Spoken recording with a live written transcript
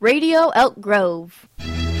Radio Elk Grove.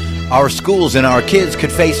 Our schools and our kids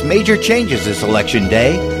could face major changes this election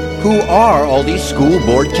day. Who are all these school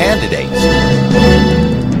board candidates?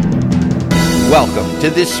 Welcome to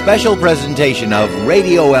this special presentation of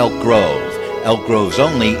Radio Elk Grove, Elk Grove's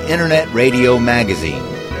only internet radio magazine.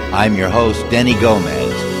 I'm your host, Denny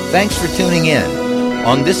Gomez. Thanks for tuning in.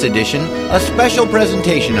 On this edition, a special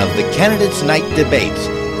presentation of the Candidates Night Debates,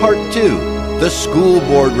 Part 2, the school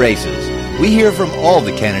board races. We hear from all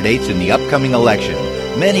the candidates in the upcoming election,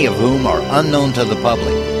 many of whom are unknown to the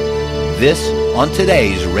public. This on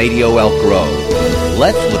today's Radio Elk Grove.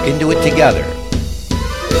 Let's look into it together.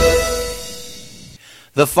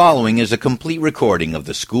 The following is a complete recording of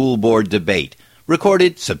the school board debate,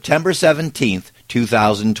 recorded September 17th,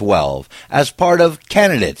 2012, as part of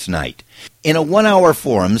Candidates Night. In a one-hour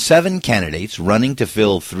forum, 7 candidates running to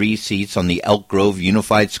fill 3 seats on the Elk Grove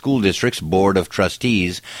Unified School District's Board of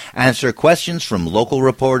Trustees answer questions from local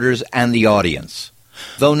reporters and the audience.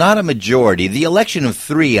 Though not a majority, the election of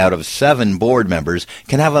 3 out of 7 board members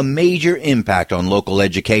can have a major impact on local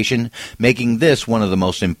education, making this one of the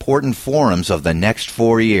most important forums of the next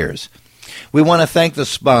 4 years. We want to thank the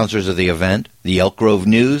sponsors of the event, the Elk Grove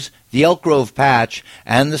News, the Elk Grove Patch,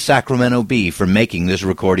 and the Sacramento Bee for making this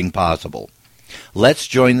recording possible. Let's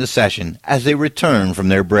join the session as they return from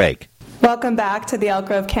their break. Welcome back to the Elk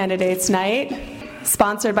Grove Candidates Night,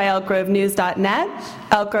 sponsored by elkgrovenews.net,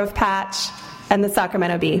 Elk Grove Patch, and the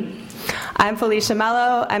Sacramento Bee. I'm Felicia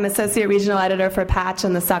Mello. I'm Associate Regional Editor for Patch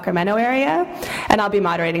in the Sacramento area, and I'll be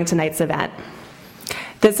moderating tonight's event.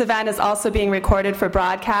 This event is also being recorded for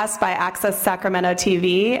broadcast by Access Sacramento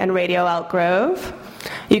TV and Radio Elk Grove.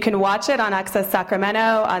 You can watch it on Access Sacramento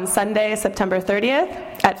on Sunday, September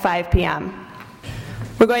 30th at 5 p.m.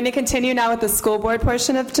 We're going to continue now with the school board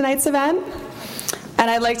portion of tonight's event.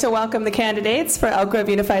 And I'd like to welcome the candidates for Elk Grove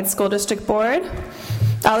Unified School District Board.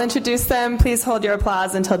 I'll introduce them. Please hold your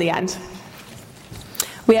applause until the end.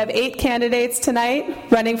 We have 8 candidates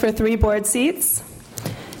tonight running for 3 board seats.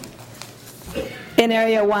 In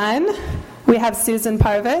Area 1, we have Susan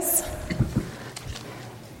Parvis,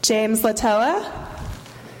 James Latoa,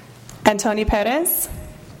 and Tony Perez.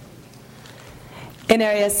 In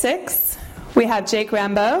Area 6, we have Jake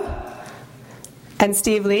Rambo and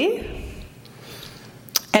Steve Lee.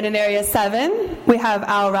 And in Area 7, we have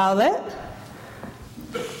Al Rowlett,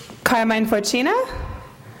 Carmine Forcina,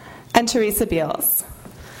 and Teresa Beals.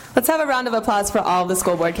 Let's have a round of applause for all of the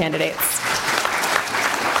school board candidates.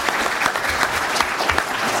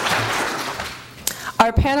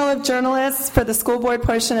 Our panel of journalists for the school board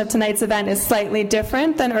portion of tonight's event is slightly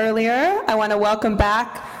different than earlier. I want to welcome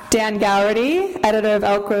back Dan Gowerty, editor of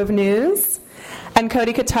Elk Grove News, and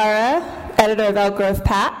Cody Katara, editor of Elk Grove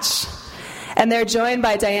Patch. And they're joined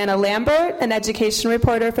by Diana Lambert, an education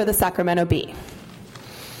reporter for the Sacramento Bee.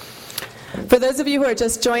 For those of you who are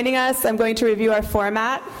just joining us, I'm going to review our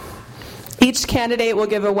format. Each candidate will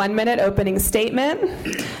give a 1-minute opening statement.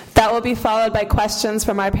 That will be followed by questions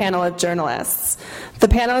from our panel of journalists. The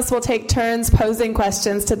panelists will take turns posing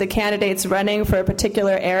questions to the candidates running for a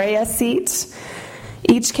particular area seat.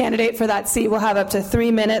 Each candidate for that seat will have up to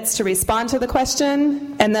 3 minutes to respond to the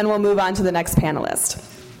question, and then we'll move on to the next panelist.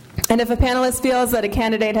 And if a panelist feels that a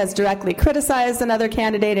candidate has directly criticized another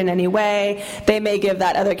candidate in any way, they may give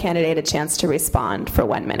that other candidate a chance to respond for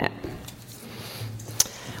 1 minute.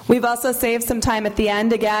 We've also saved some time at the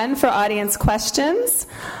end, again, for audience questions.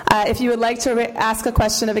 If you would like to ask a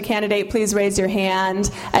question of a candidate, please raise your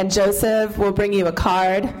hand, and Joseph will bring you a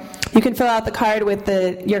card. You can fill out the card with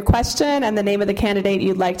your question and the name of the candidate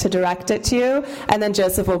you'd like to direct it to, and then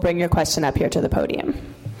Joseph will bring your question up here to the podium.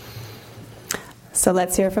 So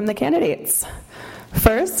let's hear from the candidates.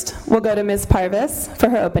 First, we'll go to Ms. Parvis for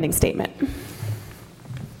her opening statement.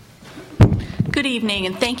 Good evening,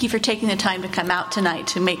 and thank you for taking the time to come out tonight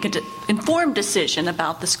to make an informed decision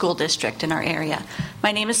about the school district in our area.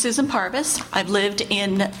 My name is Susan Parvis. I've lived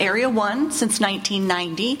in Area 1 since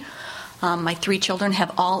 1990. My 3 children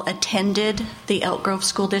have all attended the Elk Grove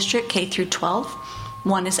School District, K through 12.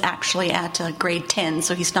 One is actually at grade 10,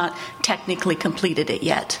 so he's not technically completed it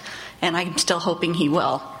yet, and I'm still hoping he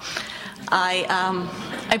will.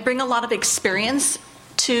 I bring a lot of experience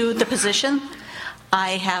to the position.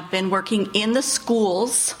 I have been working in the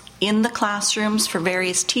schools, in the classrooms for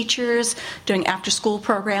various teachers, doing after-school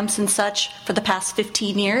programs and such for the past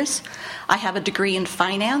 15 years. I have a degree in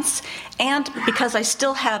finance, and because I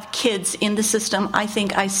still have kids in the system, I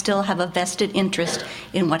think I still have a vested interest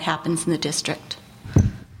in what happens in the district.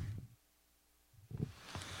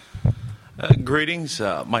 Greetings.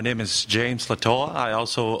 My name is James Latoa. I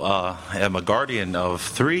also am a guardian of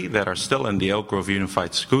 3 that are still in the Elk Grove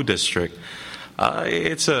Unified School District.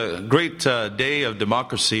 It's a great day of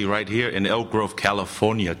democracy right here in Elk Grove,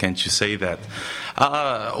 California. Can't you say that?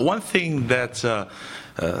 One thing that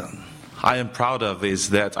I am proud of is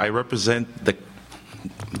that I represent the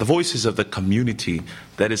voices of the community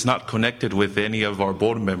that is not connected with any of our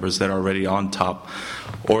board members that are already on top,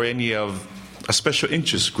 or any of a special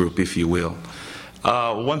interest group, if you will.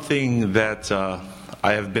 One thing that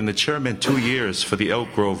I have been the chairman 2 years for the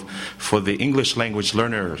Elk Grove, for the English Language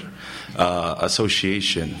Learner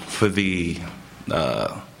Association, for the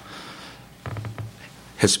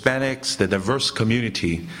Hispanics, the diverse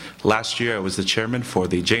community. Last year I was the chairman for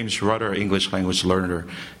the James Rudder English Language Learner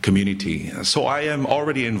community. So I am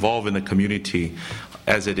already involved in the community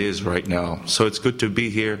as it is right now. So it's good to be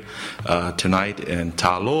here tonight, and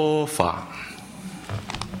talofa.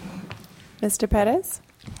 Mr. Perez?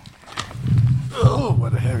 Oh,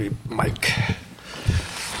 what a heavy mic.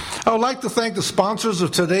 I would like to thank the sponsors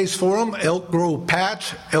of today's forum, Elk Grove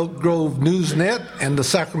Patch, Elk Grove Newsnet, and the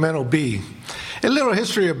Sacramento Bee. A little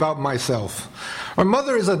history about myself. My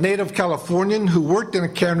mother is a native Californian who worked in the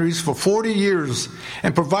canneries for 40 years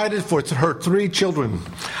and provided for her 3 children.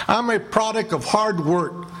 I'm a product of hard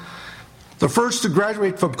work. The first to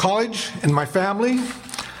graduate from college in my family.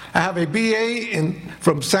 I have a BA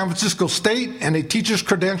from San Francisco State and a teacher's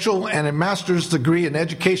credential and a master's degree in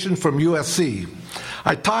education from USC.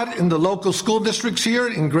 I taught in the local school districts here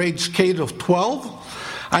in grades K to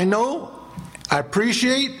 12. I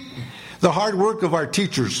appreciate the hard work of our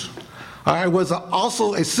teachers. I was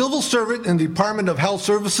also a civil servant in the Department of Health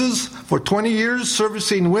Services for 20 years,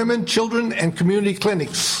 servicing women, children, and community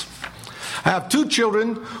clinics. I have 2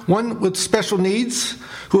 children, one with special needs,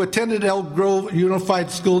 who attended Elk Grove Unified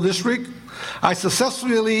School District. I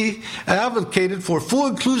successfully advocated for full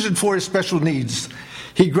inclusion for his special needs.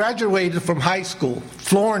 He graduated from high school,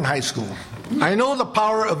 Florin High School. I know the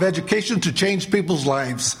power of education to change people's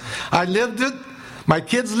lives. I lived it, my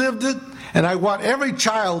kids lived it, and I want every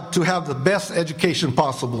child to have the best education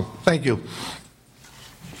possible. Thank you.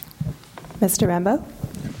 Mr. Rambo?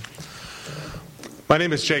 My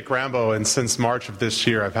name is Jake Rambo, and since March of this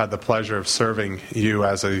year, I've had the pleasure of serving you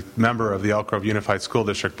as a member of the Elk Grove Unified School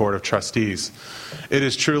District Board of Trustees. It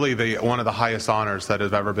is truly one of the highest honors that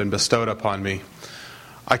have ever been bestowed upon me.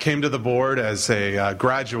 I came to the board as a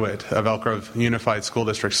graduate of Elk Grove Unified School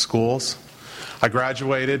District schools. I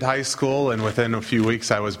graduated high school, and within a few weeks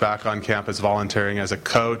I was back on campus volunteering as a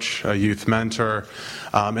coach, a youth mentor,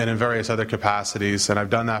 and in various other capacities, and I've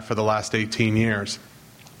done that for the last 18 years.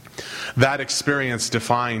 That experience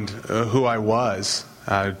defined who I was,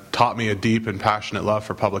 taught me a deep and passionate love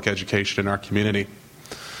for public education in our community.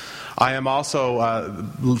 I am also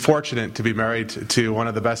fortunate to be married to one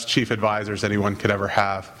of the best chief advisors anyone could ever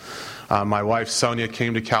have. My wife, Sonia,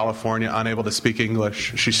 came to California unable to speak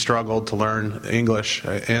English. She struggled to learn English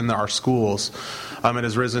in our schools and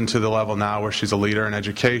has risen to the level now where she's a leader in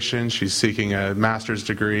education. She's seeking a master's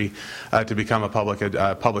degree to become a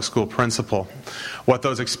public school principal. What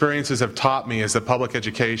those experiences have taught me is that public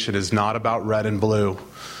education is not about red and blue.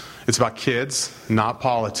 It's about kids, not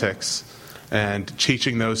politics, and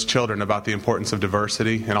teaching those children about the importance of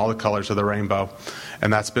diversity and all the colors of the rainbow.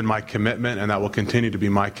 And that's been my commitment, and that will continue to be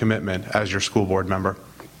my commitment as your school board member.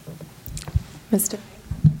 Mr.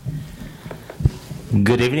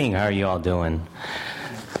 Good evening. How are you all doing?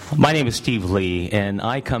 My name is Steve Lee, and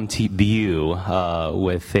I come to you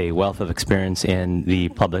with a wealth of experience in the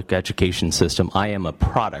public education system. I am a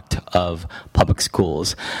product of public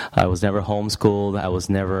schools. I was never homeschooled. I was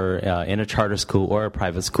never in a charter school or a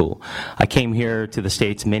private school. I came here to the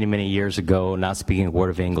States many, many years ago, not speaking a word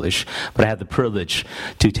of English, but I had the privilege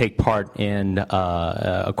to take part in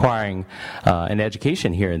acquiring an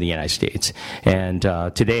education here in the United States. And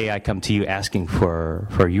today I come to you asking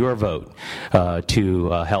for your vote to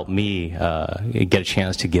help me get a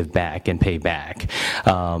chance to give back and pay back.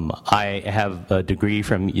 I have a degree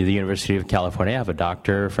from the University of California. I have a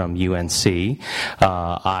doctor from UNC.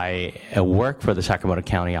 I work for the Sacramento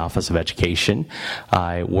County Office of Education.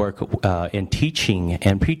 I work in teaching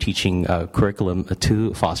and pre-teaching curriculum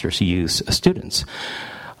to foster youth students.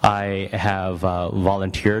 I have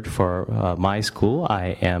volunteered for my school.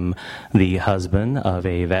 I am the husband of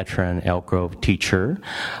a veteran Elk Grove teacher.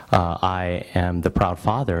 I am the proud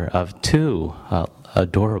father of 2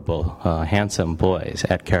 adorable, handsome boys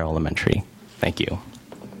at Carroll Elementary. Thank you.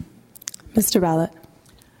 Mr. Ballot.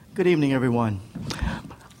 Good evening, everyone.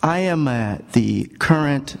 I am the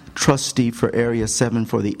current trustee for Area 7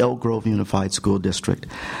 for the Elk Grove Unified School District.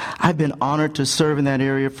 I've been honored to serve in that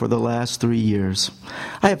area for the last 3 years.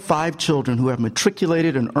 I have 5 children who have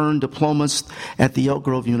matriculated and earned diplomas at the Elk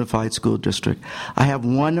Grove Unified School District. I have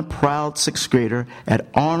one proud 6th grader at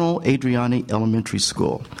Arnold Adriani Elementary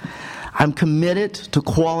School. I'm committed to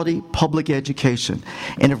quality public education,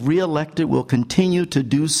 and if reelected, will continue to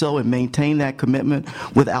do so and maintain that commitment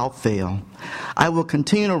without fail. I will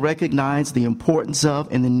continue to recognize the importance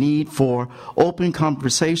of and the need for open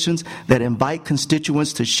conversations that invite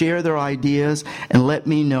constituents to share their ideas and let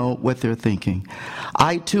me know what they're thinking.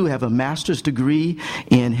 I, too, have a master's degree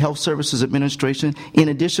in health services administration, in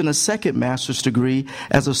addition a second master's degree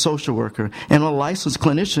as a social worker and a licensed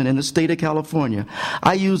clinician in the state of California.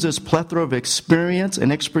 I use this plethora of experience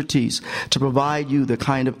and expertise to provide you the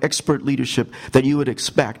kind of expert leadership that you would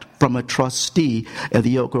expect from a trustee at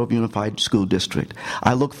the Elk Grove Unified School District.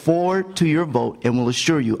 I look forward to your vote and will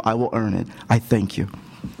assure you I will earn it. I thank you.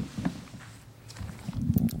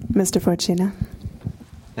 Mr. Forcina.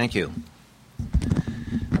 Thank you.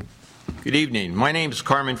 Good evening. My name is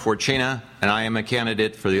Carmen Forcina, and I am a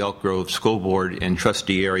candidate for the Elk Grove School Board in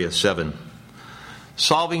Trustee Area 7.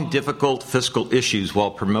 Solving difficult fiscal issues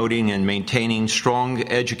while promoting and maintaining strong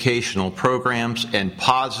educational programs and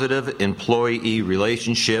positive employee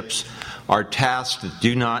relationships are tasks that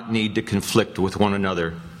do not need to conflict with one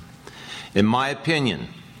another. In my opinion,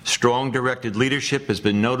 strong directed leadership has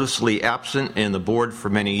been noticeably absent in the board for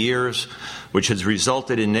many years, which has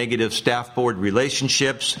resulted in negative staff-board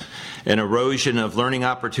relationships, an erosion of learning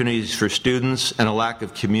opportunities for students, and a lack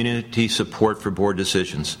of community support for board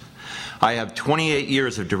decisions. I have 28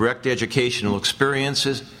 years of direct educational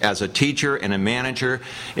experiences as a teacher and a manager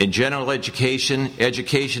in general education,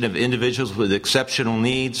 education of individuals with exceptional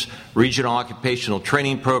needs, regional occupational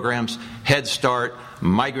training programs, Head Start,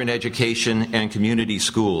 migrant education, and community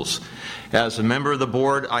schools. As a member of the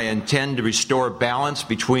board, I intend to restore balance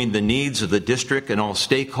between the needs of the district and all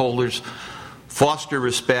stakeholders, foster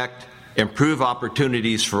respect, improve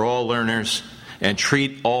opportunities for all learners, and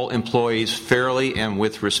treat all employees fairly and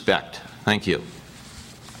with respect. Thank you.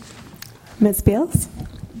 Ms. Beals.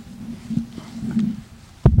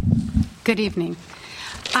 Good evening.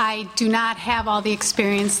 I do not have all the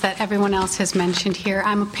experience that everyone else has mentioned here.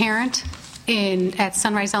 I'm a parent at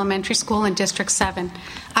Sunrise Elementary School in District 7.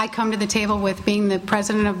 I come to the table with being the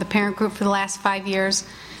president of the parent group for the last 5 years,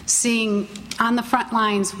 seeing on the front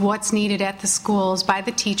lines what's needed at the schools by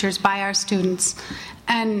the teachers, by our students,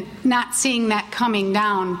 and not seeing that coming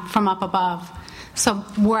down from up above. So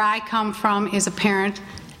where I come from is a parent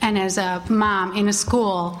and as a mom in a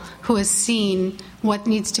school who has seen what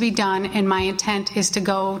needs to be done, and my intent is to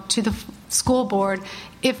go to the school board,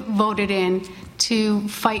 if voted in, to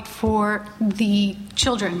fight for the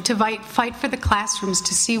children, to fight for the classrooms,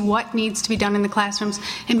 to see what needs to be done in the classrooms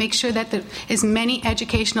and make sure that as many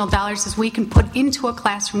educational dollars as we can put into a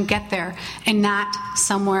classroom get there and not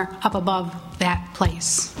somewhere up above that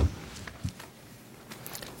place.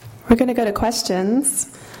 We're going to go to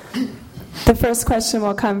questions. The first question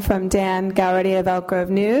will come from Dan Gowerty of Elk Grove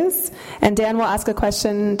News, and Dan will ask a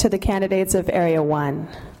question to the candidates of Area 1.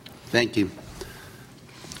 Thank you.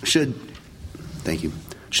 Should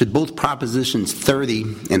both Propositions 30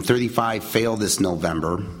 and 35 fail this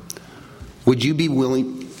November, would you be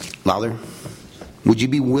willing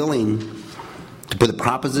to put a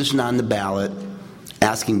proposition on the ballot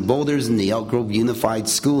asking voters in the Elk Grove Unified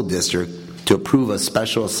School District to approve a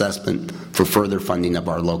special assessment for further funding of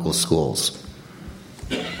our local schools?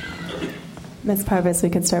 Ms. Parvis, we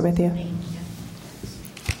can start with you.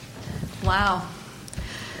 Wow.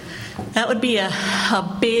 That would be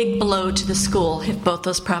a big blow to the school if both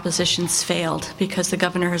those propositions failed, because the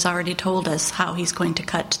governor has already told us how he's going to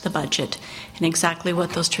cut the budget and exactly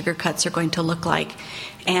what those trigger cuts are going to look like,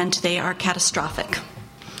 and they are catastrophic.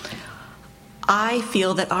 I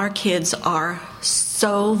feel that our kids are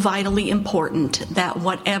so vitally important that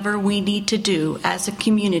whatever we need to do as a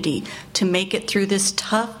community to make it through this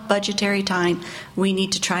tough budgetary time, we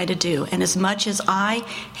need to try to do. And as much as I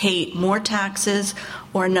hate more taxes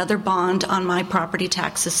or another bond on my property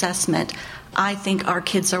tax assessment, I think our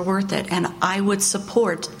kids are worth it, and I would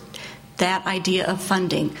support that idea of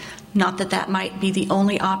funding. Not that that might be the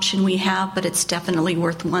only option we have, but it's definitely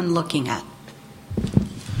worth one looking at.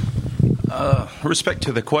 Respect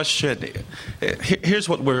to the question, here's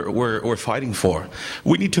what we're fighting for.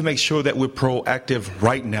 We need to make sure that we're proactive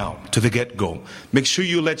right now to the get-go. Make sure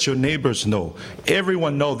you let your neighbors know,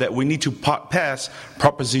 everyone know that we need to pass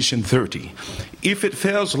Proposition 30. If it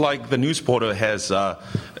fails like the news portal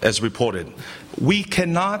has reported, We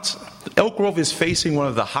cannot, Elk Grove is facing one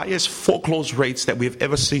of the highest foreclosure rates that we've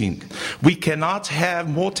ever seen. We cannot have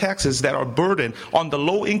more taxes that are burdened on the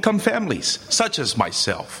low-income families, such as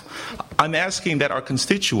myself. I'm asking that our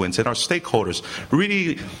constituents and our stakeholders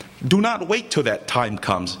really do not wait till that time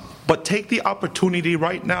comes, but take the opportunity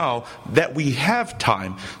right now that we have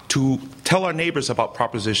time to tell our neighbors about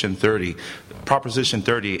Proposition 30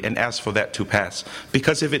 and ask for that to pass.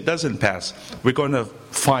 Because if it doesn't pass, we're going to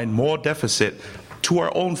find more deficit to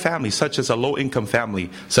our own family, such as a low-income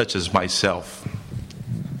family, such as myself.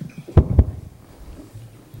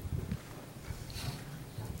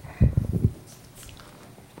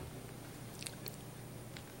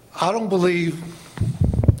 I don't believe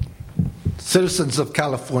citizens of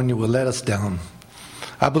California will let us down.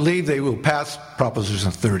 I believe they will pass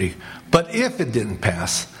Proposition 30. But if it didn't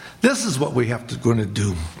pass, this is what we have to going to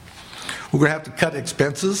do. We're going to have to cut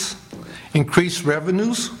expenses, increase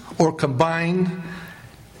revenues, or combine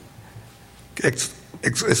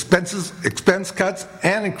expense cuts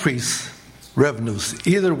and increase revenues.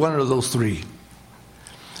 Either one of those three.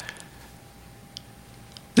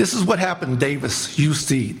 This is what happened in Davis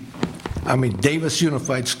Davis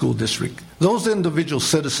Unified School District. Those individual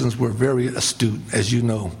citizens were very astute, as you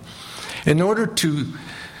know. In order to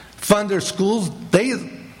fund their schools, they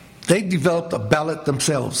developed a ballot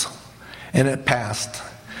themselves, and it passed.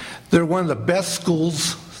 They're one of the best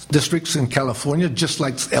districts in California, just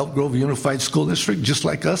like Elk Grove Unified School District, just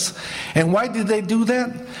like us. And why did they do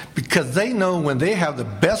that? Because they know when they have the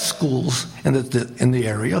best schools in the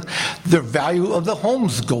area, their value of the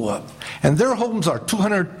homes go up. And their homes are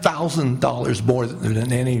 $200,000 more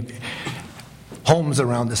than any homes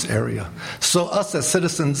around this area. So us as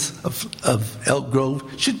citizens of Elk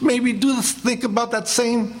Grove should maybe think about that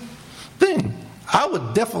same thing. I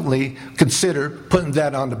would definitely consider putting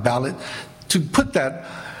that on the ballot, to put that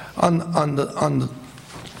on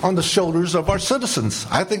the shoulders of our citizens.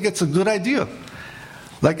 I think it's a good idea.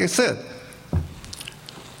 Like I said,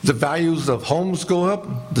 the values of homes go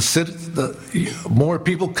up, the more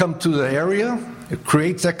people come to the area, it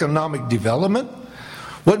creates economic development.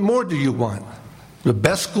 What more do you want? The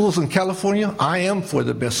best schools in California? I am for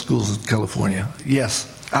the best schools in California. Yes,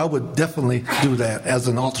 I would definitely do that as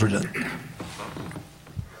an alternate.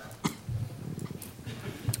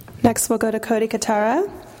 Next, we'll go to Cody Katara,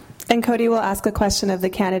 and Cody will ask a question of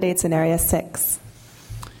the candidates in Area 6.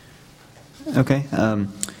 Okay.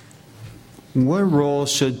 What role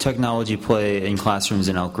should technology play in classrooms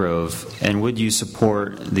in Elk Grove, and would you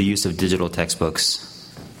support the use of digital textbooks?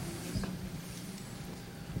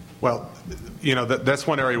 Well, that's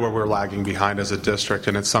one area where we're lagging behind as a district,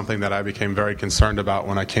 and it's something that I became very concerned about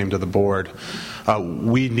when I came to the board.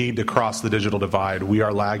 We need to cross the digital divide. We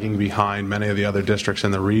are lagging behind many of the other districts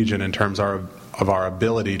in the region in terms of our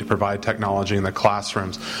ability to provide technology in the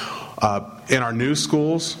classrooms. In our new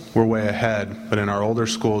schools, we're way ahead, but in our older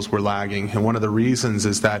schools, we're lagging. And one of the reasons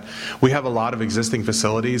is that we have a lot of existing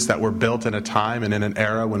facilities that were built in a time and in an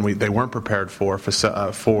era when they weren't prepared for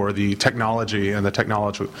the technology and the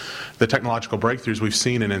technological breakthroughs we've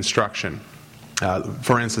seen in instruction.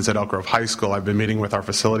 For instance, at Elk Grove High School, I've been meeting with our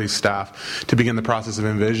facilities staff to begin the process of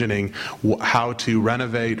envisioning how to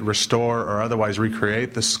renovate, restore, or otherwise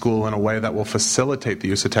recreate the school in a way that will facilitate the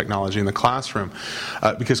use of technology in the classroom.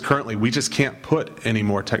 Because currently, we just can't put any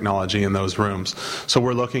more technology in those rooms. So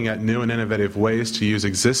we're looking at new and innovative ways to use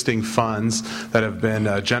existing funds that have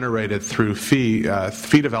been generated through fee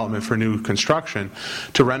development for new construction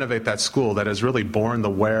to renovate that school that has really borne the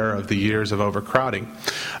wear of the years of overcrowding.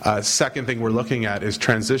 Second thing we're looking at is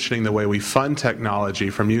transitioning the way we fund technology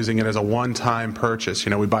from using it as a one-time purchase.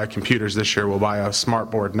 We buy computers this year, we'll buy a smart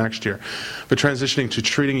board next year. But transitioning to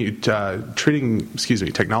treating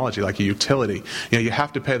technology like a utility. You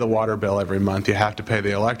have to pay the water bill every month, you have to pay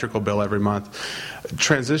the electrical bill every month.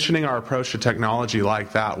 Transitioning our approach to technology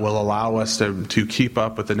like that will allow us to keep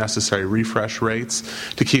up with the necessary refresh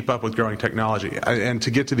rates, to keep up with growing technology. And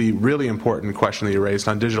to get to the really important question that you raised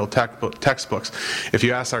on digital textbooks, if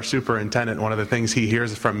you ask our superintendent, one of the things he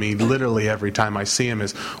hears from me literally every time I see him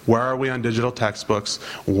is, where are we on digital textbooks?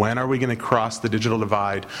 When are we going to cross the digital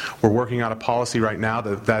divide? We're working on a policy right now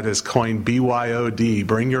that is coined BYOD,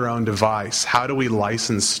 bring your own device. How do we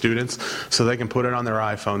license students so they can put it on their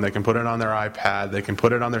iPhone, they can put it on their iPad, they can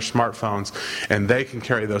put it on their smartphones, and they can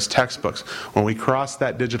carry those textbooks. When we cross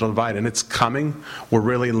that digital divide, and it's coming, we're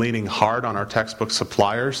really leaning hard on our textbook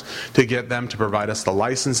suppliers to get them to provide us the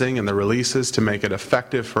licensing and the releases to make it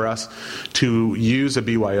effective for us to use a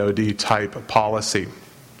BYOD type policy.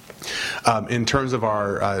 In terms of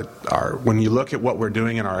our when you look at what we're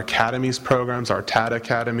doing in our academies programs, our TAD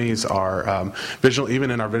academies, our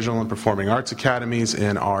even in our visual and performing arts academies,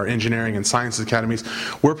 in our engineering and sciences academies,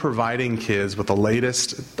 we're providing kids with the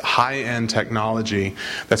latest high-end technology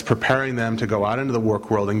that's preparing them to go out into the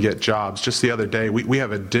work world and get jobs. Just the other day, we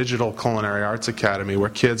have a digital culinary arts academy where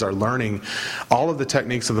kids are learning all of the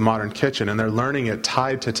techniques of the modern kitchen, and they're learning it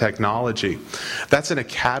tied to technology. That's an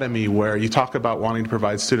academy where you talk about wanting to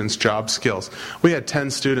provide students job skills. We had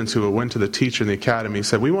 10 students who went to the teacher in the academy,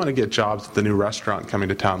 said, we want to get jobs at the new restaurant coming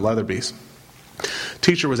to town, Leatherby's.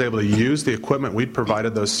 Teacher was able to use the equipment we'd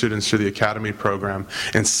provided those students through the academy program,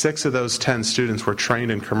 and 6 of those 10 students were trained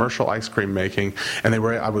in commercial ice cream making, and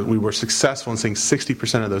we were successful in seeing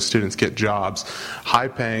 60% of those students get jobs,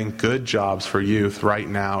 high-paying, good jobs for youth right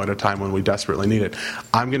now at a time when we desperately need it.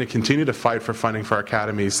 I'm going to continue to fight for funding for our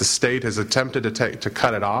academies. The state has attempted to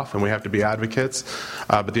cut it off, and we have to be advocates,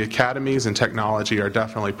 but the academies and technology are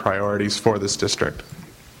definitely priorities for this district.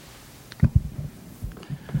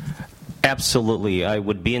 Absolutely, I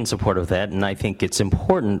would be in support of that, and I think it's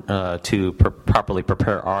important to properly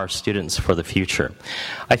prepare our students for the future.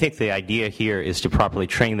 I think the idea here is to properly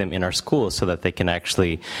train them in our schools so that they can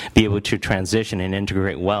actually be able to transition and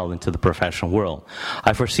integrate well into the professional world.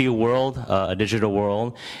 I foresee a world, a digital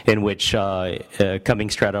world, in which coming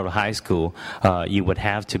straight out of high school, you would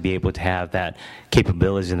have to be able to have that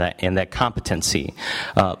capabilities and that competency.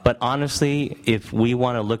 But honestly, if we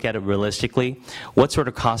want to look at it realistically, what sort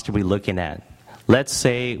of cost are we looking at? Let's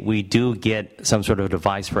say we do get some sort of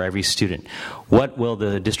device for every student. What will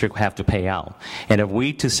the district have to pay out? And if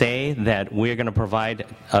we to say that we're going to provide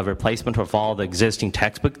a replacement of all the existing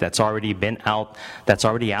textbook that's already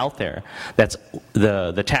out there, that's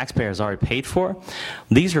the taxpayers already paid for,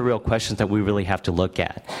 these are real questions that we really have to look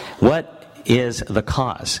at. What is the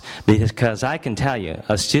cost? Because I can tell you,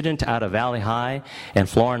 a student out of Valley High and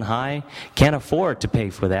Florin High can't afford to pay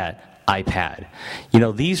for that iPad.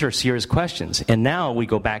 These are serious questions. And now we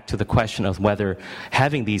go back to the question of whether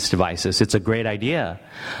having these devices, it's a great idea,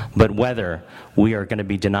 but whether we are going to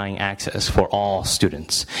be denying access for all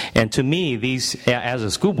students. And to me, these, as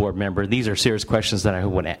a school board member, these are serious questions that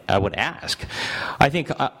I would ask. I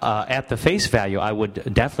think at the face value, I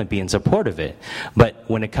would definitely be in support of it. But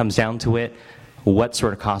when it comes down to it, what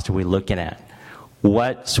sort of cost are we looking at?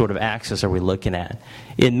 What sort of access are we looking at?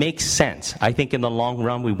 It makes sense. I think in the long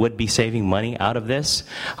run we would be saving money out of this.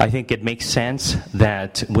 I think it makes sense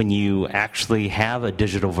that when you actually have a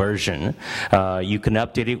digital version, you can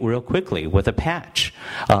update it real quickly with a patch.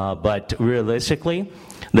 But realistically,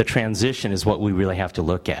 the transition is what we really have to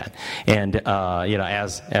look at. And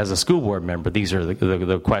as a school board member, these are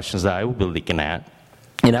the questions that I will be looking at.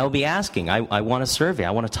 And I will be asking, I want a survey,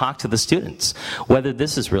 I want to talk to the students, whether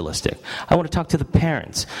this is realistic. I want to talk to the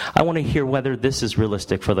parents. I want to hear whether this is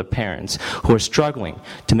realistic for the parents who are struggling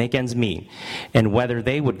to make ends meet, and whether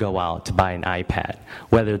they would go out to buy an iPad,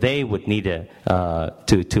 whether they would need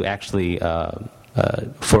to actually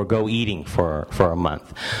forego eating for a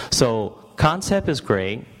month. So concept is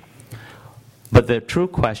great, but the true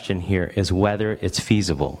question here is whether it's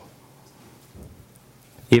feasible.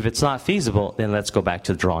 If it's not feasible, then let's go back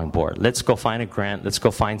to the drawing board. Let's go find a grant. Let's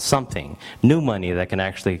go find something, new money that can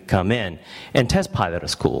actually come in and test pilot a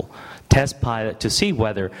school. Test pilot to see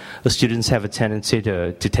whether the students have a tendency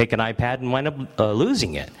to take an iPad and wind up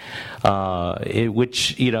losing it,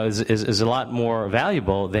 which is a lot more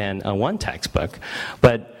valuable than one textbook.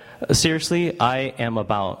 But seriously, I am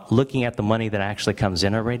about looking at the money that actually comes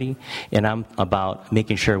in already, and I'm about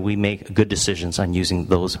making sure we make good decisions on using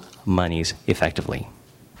those monies effectively.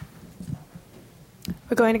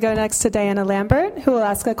 We're going to go next to Diana Lambert, who will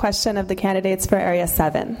ask a question of the candidates for Area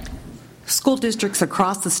 7. School districts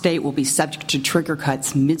across the state will be subject to trigger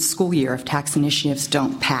cuts mid-school year if tax initiatives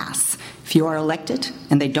don't pass. If you are elected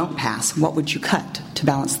and they don't pass, what would you cut to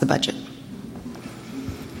balance the budget?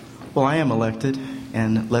 Well, I am elected,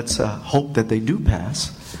 and let's hope that they do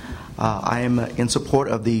pass. I am in support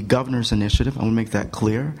of the governor's initiative. I want to make that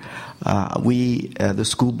clear. We, the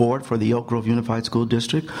school board for the Elk Grove Unified School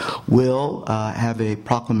District, will have a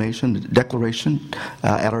declaration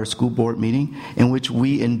at our school board meeting in which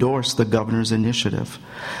we endorse the governor's initiative.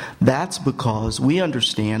 That's because I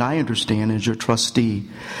understand as your trustee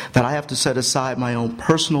that I have to set aside my own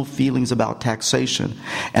personal feelings about taxation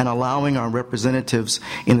and allowing our representatives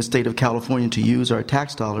in the state of California to use our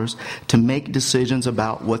tax dollars to make decisions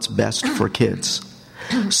about what's best for kids.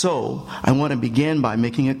 So I want to begin by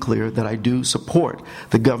making it clear that I do support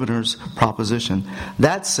the governor's proposition.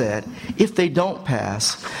 That said, if they don't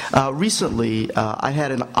pass, recently I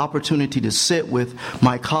had an opportunity to sit with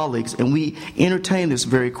my colleagues and we entertained this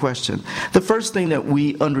very question. The first thing that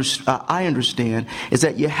I understand is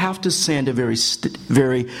that you have to send a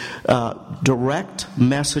very direct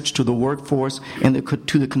message to the workforce and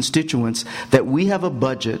to the constituents that we have a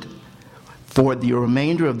budget for the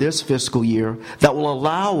remainder of this fiscal year that will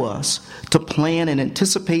allow us to plan and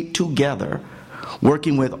anticipate together,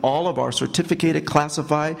 working with all of our certificated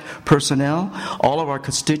classified personnel, all of our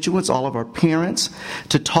constituents, all of our parents,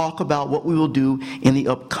 to talk about what we will do in the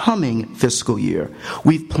upcoming fiscal year.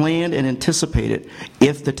 We've planned and anticipated,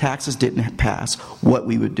 if the taxes didn't pass, what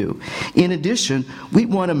we would do. In addition, we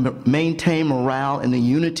want to maintain morale and the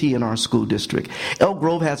unity in our school district. Elk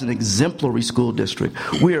Grove has an exemplary school district.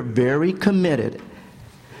 We are very committed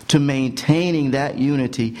to maintaining that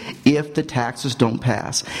unity if the taxes don't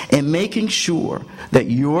pass, and making sure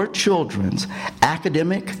that your children's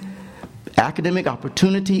academic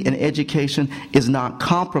opportunity and education is not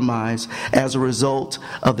compromised as a result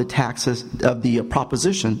of the taxes, of the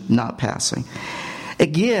proposition not passing.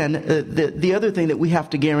 Again, the other thing that we have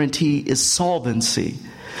to guarantee is solvency.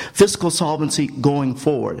 Fiscal solvency going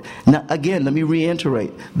forward. Now, again, let me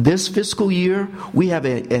reiterate. This fiscal year, we have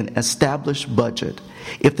an established budget.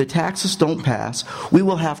 If the taxes don't pass, we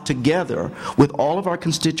will have, together with all of our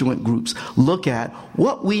constituent groups, look at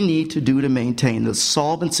what we need to do to maintain the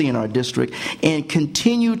solvency in our district and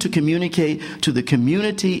continue to communicate to the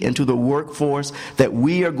community and to the workforce that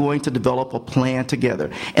we are going to develop a plan together.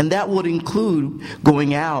 And that would include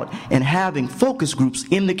going out and having focus groups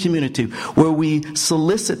in the community where we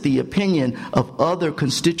solicit the opinion of other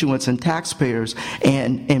constituents and taxpayers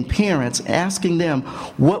and parents, asking them,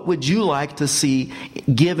 what would you like to see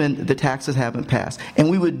given the taxes haven't passed? And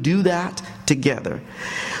we would do that together.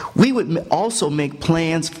 We would also make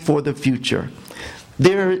plans for the future.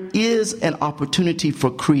 There is an opportunity for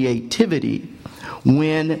creativity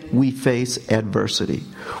when we face adversity.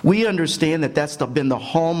 We understand that that's been the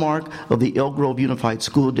hallmark of the Elk Grove Unified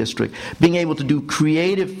School District, being able to do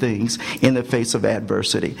creative things in the face of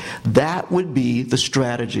adversity. That would be the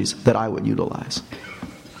strategies that I would utilize.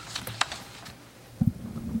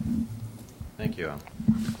 Thank you, Al.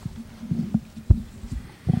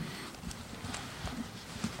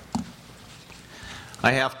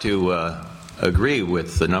 I have to agree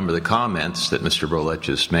with a number of the comments that Mr. Brolette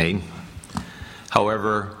just made.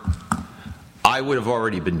 However, I would have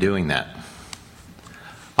already been doing that.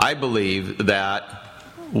 I believe that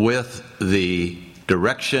with the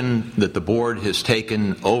direction that the board has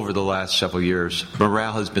taken over the last several years,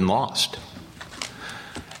 morale has been lost.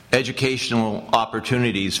 Educational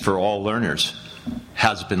opportunities for all learners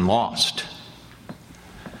has been lost.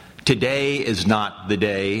 Today is not the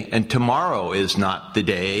day, and tomorrow is not the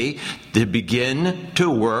day to begin to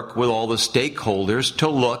work with all the stakeholders to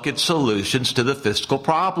look at solutions to the fiscal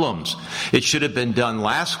problems. It should have been done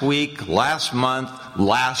last week, last month,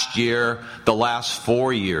 last year, the last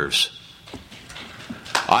 4 years.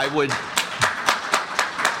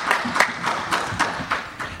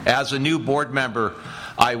 As a new board member,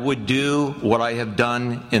 I would do what I have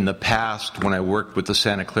done in the past when I worked with the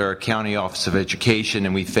Santa Clara County Office of Education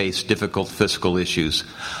and we faced difficult fiscal issues.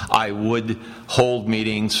 I would hold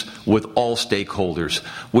meetings with all stakeholders.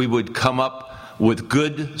 We would come up with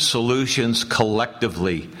good solutions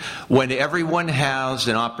collectively. When everyone has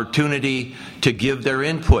an opportunity to give their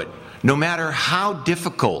input, no matter how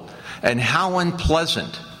difficult and how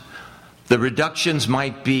unpleasant the reductions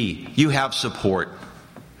might be, you have support.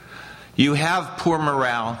 You have poor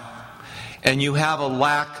morale, and you have a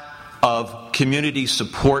lack of community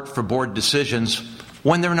support for board decisions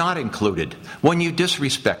when they're not included, when you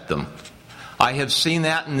disrespect them. I have seen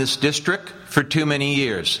that in this district for too many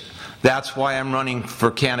years. That's why I'm running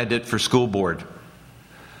for candidate for school board.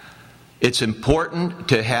 It's important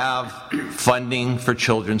to have funding for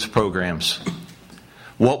children's programs.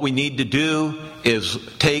 What we need to do is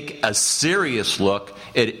take a serious look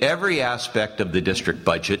at every aspect of the district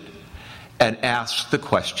budget and ask the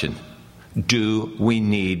question, do we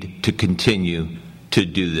need to continue to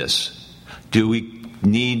do this? Do we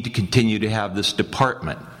need to continue to have this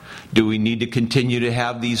department? Do we need to continue to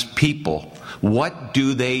have these people? What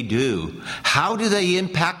do they do? How do they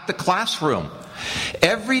impact the classroom?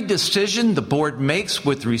 Every decision the board makes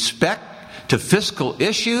with respect to fiscal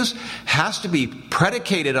issues has to be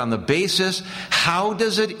predicated on the basis, how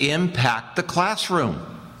does it impact the classroom?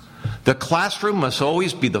 The classroom must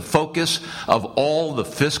always be the focus of all the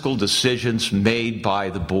fiscal decisions made by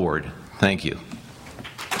the board. Thank you.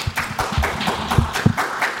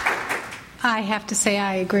 I have to say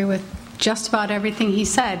I agree with just about everything he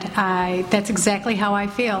said. That's exactly how I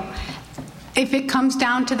feel. If it comes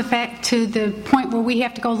down to the point where we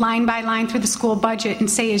have to go line by line through the school budget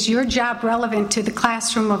and say, is your job relevant to the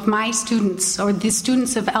classroom of my students or the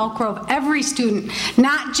students of Elk Grove? Every student,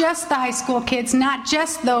 not just the high school kids, not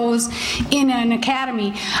just those in an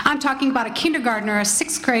academy. I'm talking about a kindergartner, a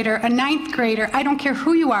 6th grader, a 9th grader. I don't care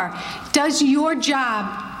who you are. Does your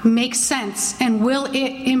job make sense, and will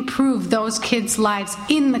it improve those kids' lives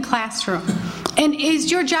in the classroom? And is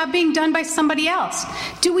your job being done by somebody else?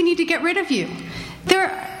 Do we need to get rid of you?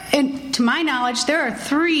 And to my knowledge, there are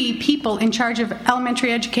 3 people in charge of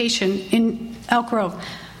elementary education in Elk Grove.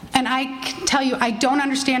 And I can tell you, I don't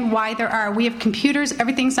understand why there are. We have computers,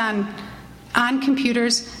 everything's on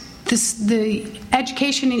computers. The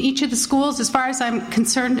education in each of the schools, as far as I'm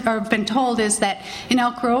concerned or been told, is that in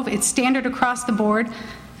Elk Grove, it's standard across the board.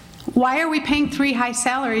 Why are we paying 3 high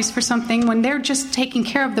salaries for something when they're just taking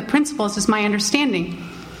care of the principals, is my understanding.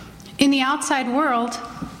 In the outside world,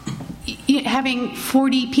 having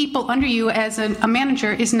 40 people under you as a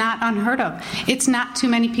manager is not unheard of. It's not too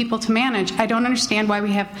many people to manage. I don't understand why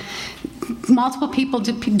we have multiple people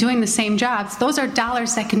doing the same jobs. Those are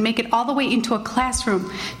dollars that can make it all the way into a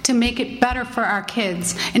classroom to make it better for our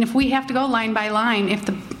kids. And if we have to go line by line, if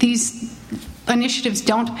these initiatives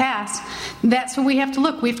don't pass, that's where we have to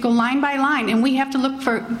look. We have to go line by line, and we have to look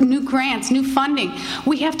for new grants, new funding.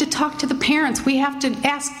 We have to talk to the parents. We have to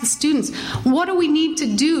ask the students, what do we need to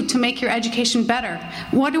do to make your education better?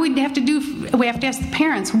 What do we have to do? We have to ask the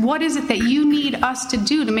parents, what is it that you need us to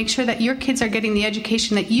do to make sure that your kids are getting the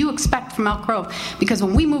education that you expect from Elk Grove? Because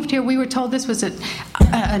when we moved here, we were told this was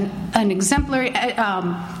an exemplary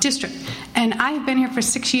district. And I have been here for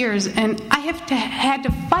 6 years, and I have had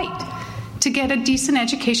to fight to get a decent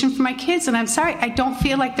education for my kids. And I'm sorry, I don't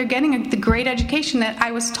feel like they're getting the great education that I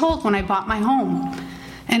was told when I bought my home.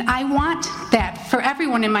 And I want that for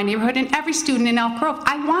everyone in my neighborhood and every student in Elk Grove.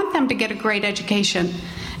 I want them to get a great education.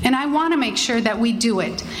 And I want to make sure that we do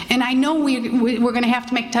it. And I know we're going to have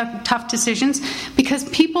to make tough decisions, because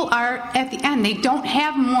people are, at the end, they don't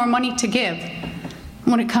have more money to give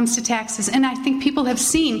when it comes to taxes. And I think people have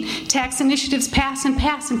seen tax initiatives pass and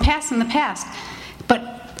pass and pass in the past.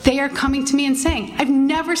 But they are coming to me and saying, I've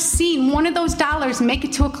never seen one of those dollars make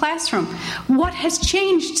it to a classroom. What has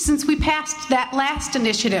changed since we passed that last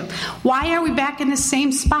initiative? Why are we back in the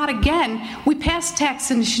same spot again? We passed tax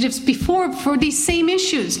initiatives before for these same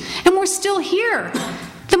issues, and we're still here.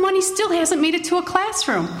 The money still hasn't made it to a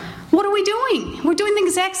classroom. What are we doing? We're doing the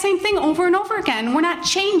exact same thing over and over again. We're not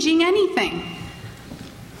changing anything.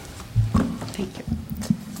 Thank you.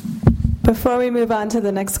 Before we move on to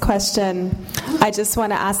the next question, I just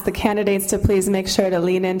want to ask the candidates to please make sure to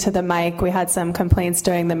lean into the mic. We had some complaints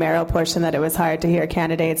during the mayoral portion that it was hard to hear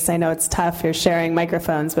candidates. I know it's tough, you're sharing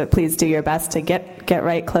microphones, but please do your best to get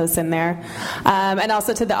right close in there. And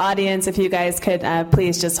also to the audience, if you guys could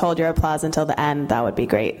please just hold your applause until the end, that would be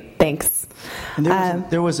great. Thanks. And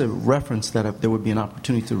there was a reference that there would be an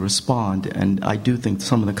opportunity to respond, and I do think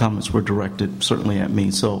some of the comments were directed certainly at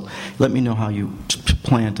me. So let me know how you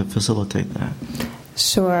plan to facilitate that.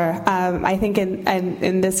 Sure. I think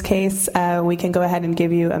in this case, we can go ahead and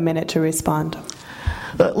give you a minute to respond.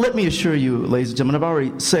 Let me assure you, ladies and gentlemen, I've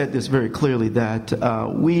already said this very clearly, that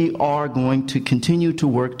we are going to continue to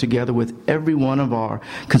work together with every one of our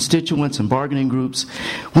constituents and bargaining groups.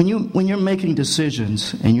 When you're making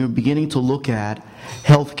decisions and you're beginning to look at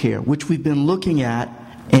health care, which we've been looking at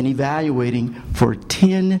and evaluating for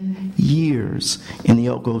 10 years in the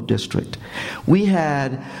Elk Grove District, we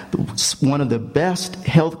had one of the best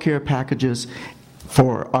health care packages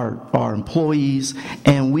for our employees,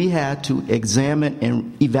 and we had to examine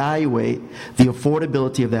and evaluate the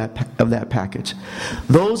affordability of that package.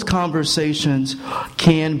 Those conversations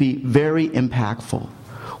can be very impactful.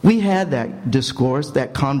 We had that discourse,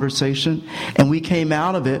 that conversation, and we came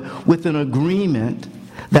out of it with an agreement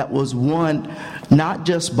that was won not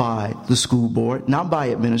just by the school board, not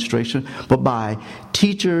by administration, but by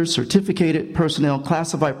teachers, certificated personnel,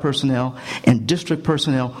 classified personnel, and district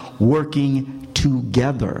personnel working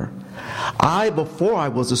together. Before I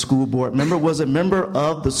was a school board member, was a member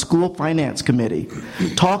of the school finance committee,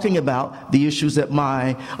 talking about the issues that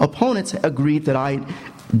my opponents agreed that I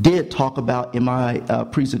did talk about in my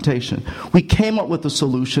presentation. We came up with a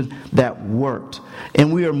solution that worked,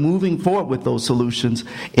 and we are moving forward with those solutions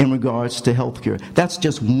in regards to healthcare. That's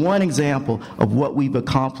just one example of what we've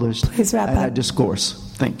accomplished in that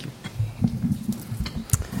discourse. Thank you.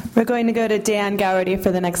 We're going to go to Dan Gowerty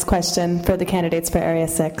for the next question for the candidates for Area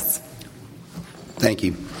 6. Thank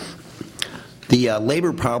you. The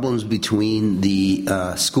labor problems between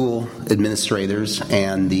the school administrators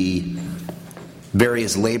and the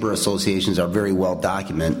various labor associations are very well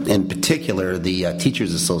documented, in particular the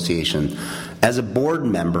Teachers Association. As a board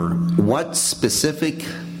member, what specific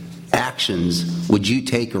actions would you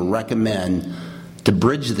take or recommend to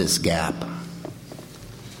bridge this gap?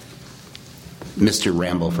 Mr.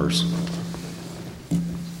 Rambo first.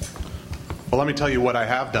 Well, let me tell you what I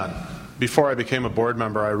have done. Before I became a board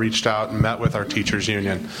member, I reached out and met with our teachers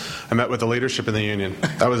union. I met with the leadership in the union.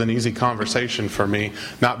 That was an easy conversation for me,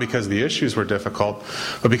 not because the issues were difficult,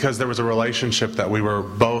 but because there was a relationship that we were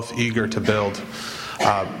both eager to build.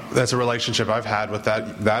 That's a relationship I've had with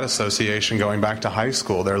that association going back to high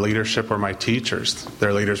school. Their leadership were my teachers.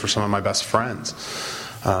 Their leaders were some of my best friends.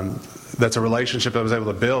 That's a relationship I was able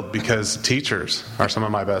to build because teachers are some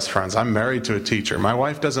of my best friends. I'm married to a teacher. My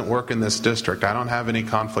wife doesn't work in this district. I don't have any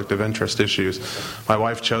conflict of interest issues. My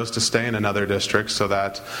wife chose to stay in another district so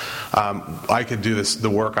that I could do the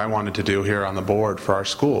work I wanted to do here on the board for our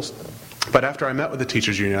schools. But after I met with the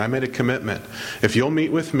teachers union, I made a commitment. If you'll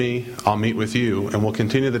meet with me, I'll meet with you, and we'll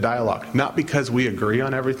continue the dialogue. Not because we agree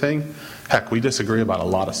on everything. Heck, we disagree about a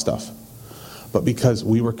lot of stuff. But because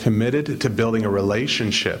we were committed to building a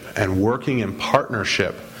relationship and working in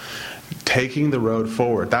partnership, taking the road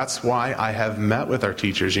forward. That's why I have met with our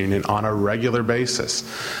teachers union on a regular basis.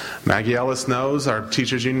 Maggie Ellis knows, our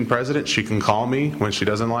teachers union president, she can call me when she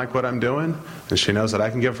doesn't like what I'm doing, and she knows that I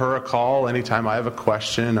can give her a call anytime I have a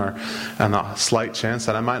question or a slight chance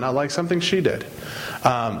that I might not like something she did.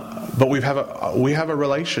 But we have a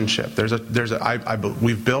relationship.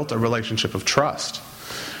 We've built a relationship of trust.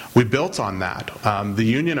 We built on that. The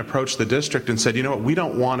union approached the district and said, you know what, we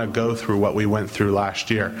don't want to go through what we went through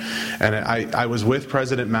last year. And I was with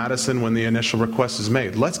President Madison when the initial request was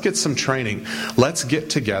made. Let's get some training. Let's get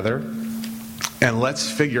together and let's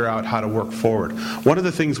figure out how to work forward. One of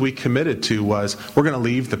the things we committed to was we're going to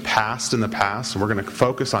leave the past in the past and we're going to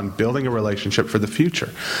focus on building a relationship for the future.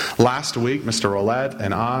 Last week, Mr. Ouellette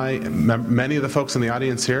and I, many of the folks in the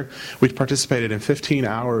audience here, we participated in 15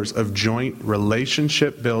 hours of joint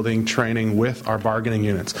relationship building training with our bargaining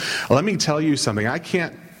units. Let me tell you something. I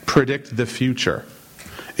can't predict the future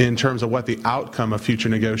in terms of what the outcome of future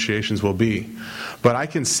negotiations will be. But I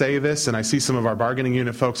can say this, and I see some of our bargaining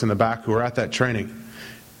unit folks in the back who are at that training.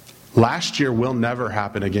 Last year will never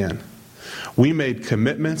happen again. We made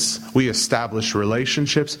commitments, we established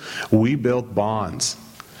relationships, we built bonds.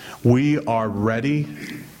 We are ready,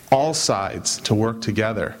 all sides, to work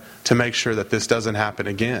together to make sure that this doesn't happen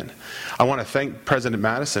again. I want to thank President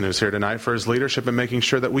Madison, who's here tonight, for his leadership in making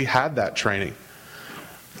sure that we had that training.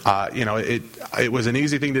 It was an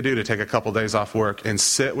easy thing to do to take a couple days off work and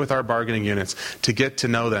sit with our bargaining units to get to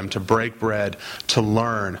know them, to break bread, to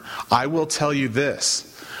learn. I will tell you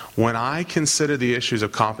this. When I consider the issues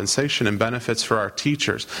of compensation and benefits for our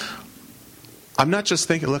teachers, I'm not just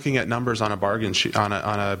looking at numbers on a bargain sheet, on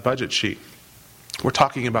a budget sheet. We're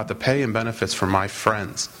talking about the pay and benefits for my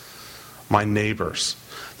friends, my neighbors,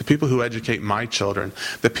 the people who educate my children,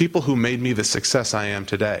 the people who made me the success I am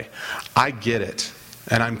today. I get it.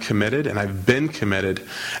 And I'm committed, and I've been committed.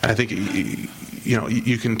 And I think,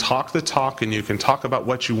 you can talk the talk and you can talk about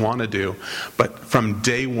what you want to do. But from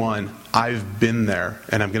day one, I've been there,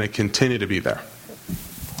 and I'm going to continue to be there.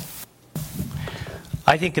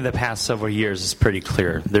 I think in the past several years it's pretty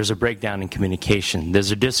clear. There's a breakdown in communication. There's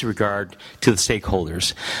a disregard to the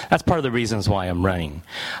stakeholders. That's part of the reasons why I'm running.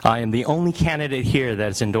 I am the only candidate here that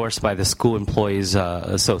is endorsed by the School Employees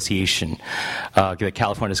Association, the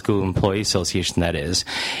California School Employees Association, that is.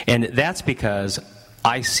 And that's because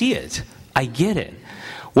I see it. I get it.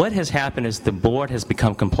 What has happened is the board has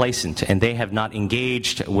become complacent and they have not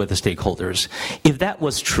engaged with the stakeholders. If that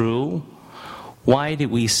was true, why did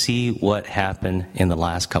we see what happened in the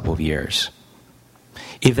last couple of years?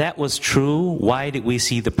 If that was true, why did we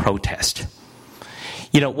see the protest?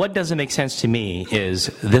 What doesn't make sense to me is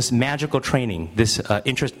this magical training, this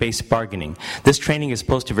interest-based bargaining. This training is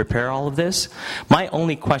supposed to repair all of this. My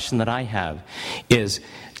only question that I have is,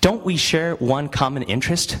 don't we share one common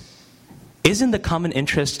interest? Isn't the common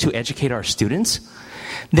interest to educate our students?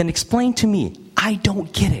 Then explain to me. I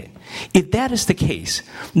don't get it. If that is the case,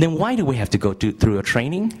 then why do we have to go through a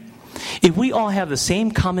training? If we all have the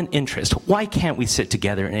same common interest, why can't we sit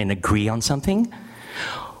together and agree on something?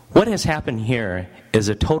 What has happened here is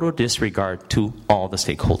a total disregard to all the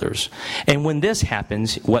stakeholders. And when this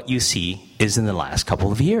happens, what you see is in the last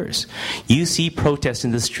couple of years. You see protests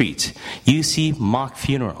in the streets. You see mock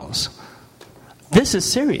funerals. This is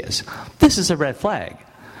serious. This is a red flag.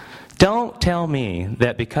 Don't tell me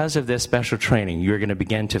that because of this special training you're going to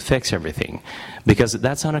begin to fix everything, because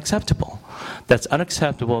that's unacceptable. That's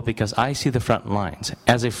unacceptable because I see the front lines.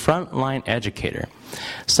 As a frontline educator,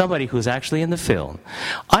 somebody who's actually in the field,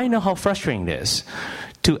 I know how frustrating it is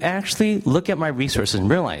to actually look at my resources and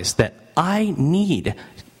realize that I need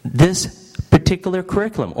this particular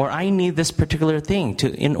curriculum, or I need this particular thing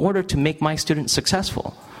in order to make my students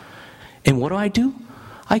successful. And what do?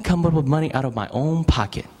 I come up with money out of my own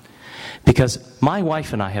pocket. Because my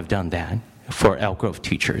wife and I have done that for Elk Grove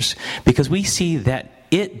teachers, because we see that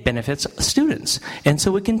it benefits students, and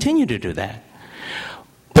so we continue to do that.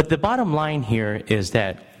 But the bottom line here is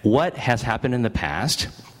that what has happened in the past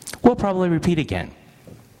will probably repeat again.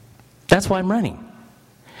 That's why I'm running,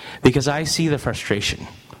 because I see the frustration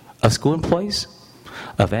of school employees,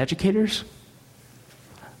 of educators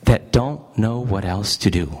that don't know what else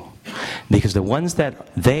to do. Because the ones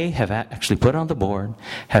that they have actually put on the board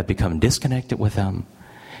have become disconnected with them.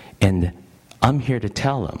 And I'm here to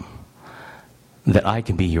tell them that I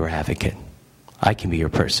can be your advocate. I can be your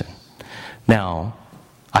person. Now,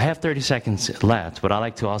 I have 30 seconds left, but I'd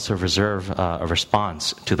like to also reserve a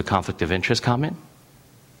response to the conflict of interest comment.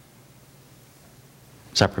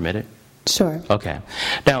 Is that permitted? Sure. Okay.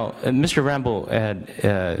 Now, Mr. Rambo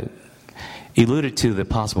had alluded to the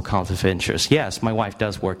possible conflict of interest. Yes, my wife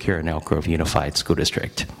does work here in Elk Grove Unified School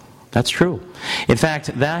District. That's true. In fact,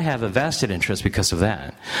 I have a vested interest because of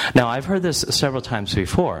that. Now, I've heard this several times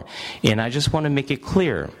before, and I just want to make it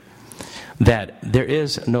clear that there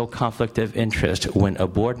is no conflict of interest when a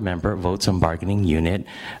board member votes on bargaining unit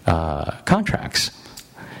contracts.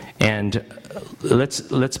 And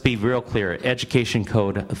let's be real clear. Education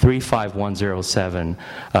Code 35107,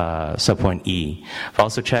 subpoint E. I've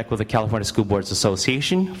also checked with the California School Boards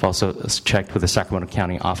Association. I've also checked with the Sacramento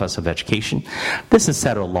County Office of Education. This is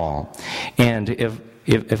settled law. And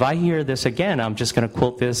if I hear this again, I'm just going to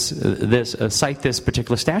quote cite this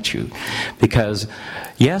particular statute, because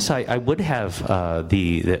yes, I would have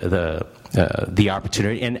the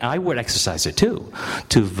opportunity, and I would exercise it too,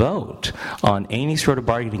 to vote on any sort of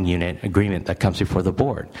bargaining unit agreement that comes before the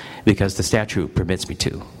board, because the statute permits me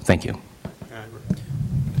to. Thank you.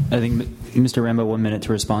 I think Mr. Rambo, 1 minute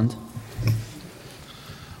to respond.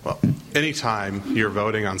 Well, anytime you're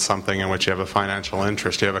voting on something in which you have a financial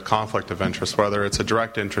interest, you have a conflict of interest, whether it's a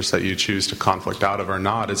direct interest that you choose to conflict out of or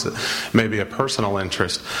not, it's maybe a personal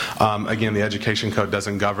interest. Again, the Education Code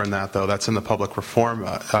doesn't govern that, though. That's in the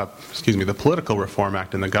the Political Reform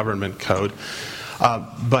Act in the Government Code.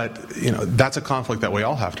 But that's a conflict that we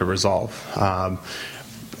all have to resolve.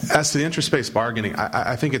 As to the interest-based bargaining,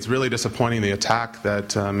 I think it's really disappointing, the attack that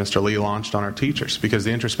Mr. Lee launched on our teachers, because the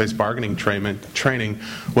interest-based bargaining training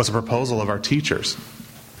was a proposal of our teachers.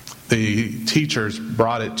 The teachers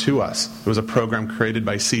brought it to us. It was a program created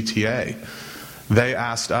by CTA. They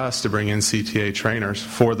asked us to bring in CTA trainers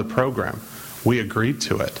for the program. We agreed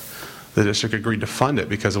to it. The district agreed to fund it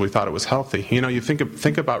because we thought it was healthy. You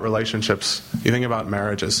think about relationships, you think about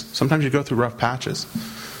marriages. Sometimes you go through rough patches.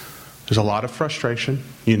 There's a lot of frustration.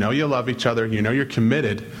 You love each other. You're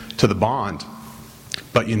committed to the bond,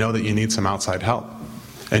 but you know that you need some outside help,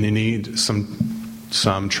 and you need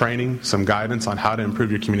some training, some guidance on how to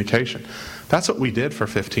improve your communication. That's what we did for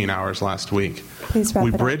 15 hours last week.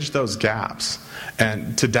 We bridged those gaps,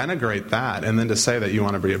 and to denigrate that, and then to say that you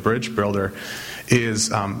want to be a bridge builder, is,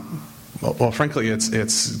 frankly,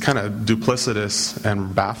 it's kind of duplicitous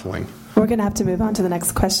and baffling. We're going to have to move on to the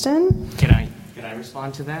next question. Can I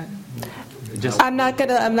respond to that? I'm not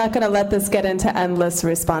gonna let this get into endless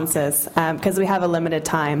responses because we have a limited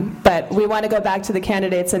time. But we want to go back to the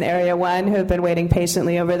candidates in Area 1 who have been waiting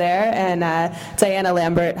patiently over there. And Diana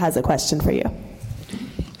Lambert has a question for you.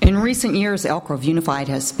 In recent years, Elk Grove Unified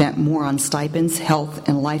has spent more on stipends, health,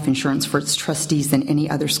 and life insurance for its trustees than any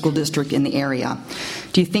other school district in the area.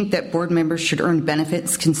 Do you think that board members should earn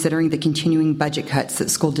benefits considering the continuing budget cuts that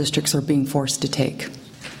school districts are being forced to take?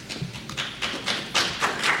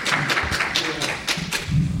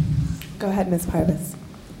 Go ahead, Ms. Parvis.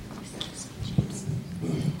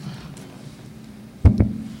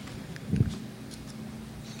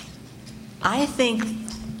 I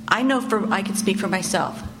can speak for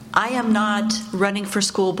myself. I am not running for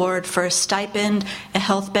school board for a stipend, a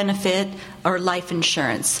health benefit, or life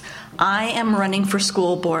insurance. I am running for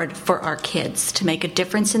school board for our kids, to make a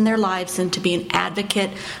difference in their lives and to be an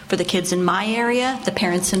advocate for the kids in my area, the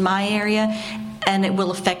parents in my area, and it will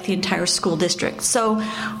affect the entire school district. So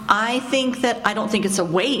I don't think it's a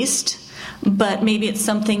waste, but maybe it's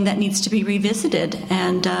something that needs to be revisited,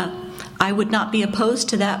 and I would not be opposed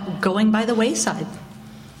to that going by the wayside.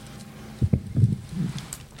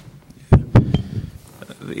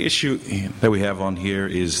 The issue that we have on here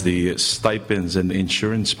is the stipends and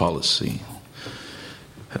insurance policy.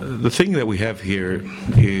 The thing that we have here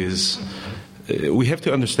is we have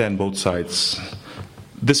to understand both sides.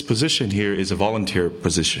 This position here is a volunteer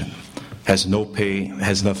position, has no pay,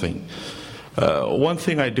 has nothing. One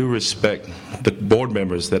thing I do respect, the board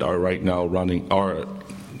members that are right now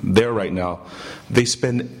right now, they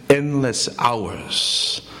spend endless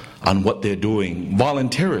hours on what they're doing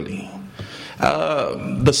voluntarily.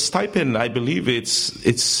 The stipend, I believe it's.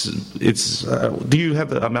 Do you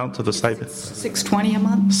have the amount of the stipend? $620 a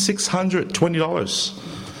month. $620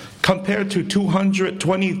 compared to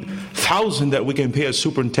 $220,000 that we can pay a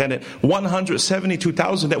superintendent,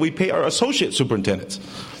 $172,000 that we pay our associate superintendents.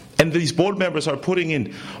 And these board members are putting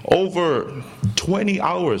in over 20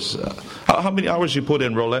 hours. How many hours you put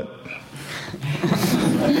in, Rolette?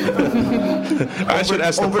 I should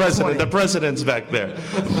ask the president. 20. The president's back there.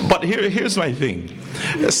 But here's my thing.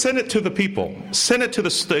 Send it to the people. Send it to the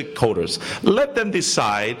stakeholders. Let them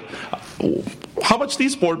decide how much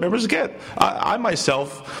these board members get. I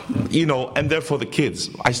myself, and therefore the kids.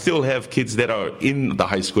 I still have kids that are in the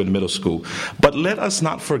high school and middle school. But let us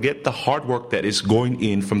not forget the hard work that is going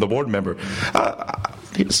in from the board member. I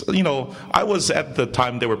was at the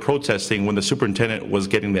time they were protesting when the superintendent was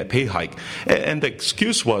getting that pay hike. And the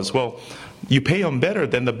excuse was, well, you pay them better,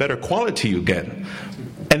 then the better quality you get.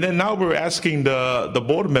 And then now we're asking the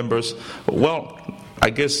board members, well, I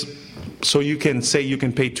guess, so you can say you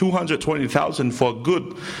can pay $220,000 for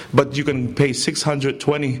good, but you can pay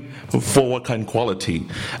 $620 for what kind of quality?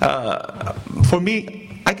 For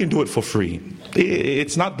me, I can do it for free.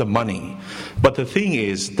 It's not the money. But the thing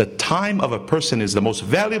is, the time of a person is the most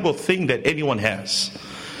valuable thing that anyone has.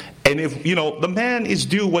 And if, the man is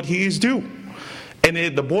due what he is due. And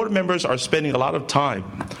the board members are spending a lot of time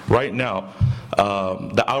right now,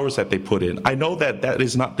 the hours that they put in. I know that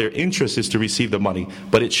is not their interest is to receive the money,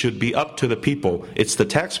 but it should be up to the people. It's the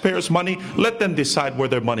taxpayers' money. Let them decide where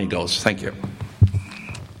their money goes. Thank you.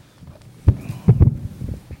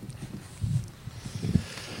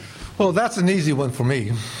 Well, that's an easy one for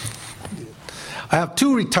me. I have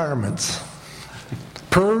 2 retirements,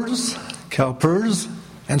 PERS, CalPERS,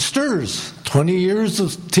 and STIRS. 20 years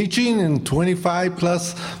of teaching and 23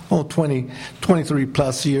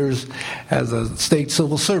 plus years as a state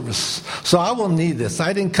civil service. So I will need this.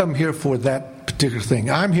 I didn't come here for that particular thing.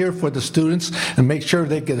 I'm here for the students and make sure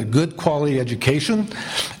they get a good quality education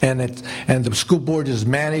and the school board is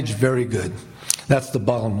managed very good. That's the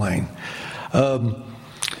bottom line.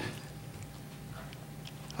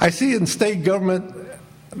 I see in state government,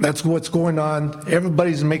 that's what's going on.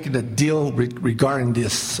 Everybody's making a deal regarding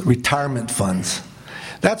this retirement funds.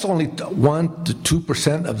 That's only 1 to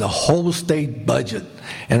 2% of the whole state budget.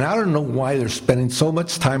 And I don't know why they're spending so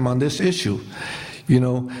much time on this issue.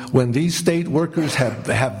 When these state workers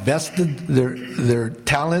have vested their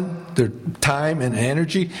talent, their time and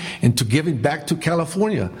energy into giving back to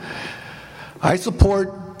California. I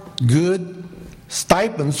support good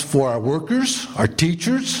stipends for our workers, our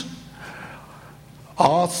teachers,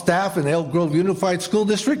 all staff in Elk Grove Unified School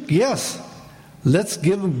District. Yes, let's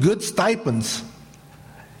give them good stipends.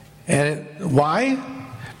 And why?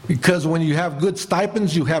 Because when you have good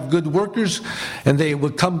stipends, you have good workers, and they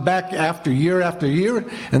will come back after year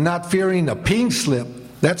and not fearing a pink slip.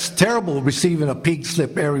 That's terrible, receiving a pink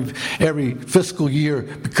slip every fiscal year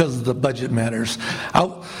because of the budget matters.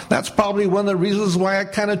 That's probably one of the reasons why I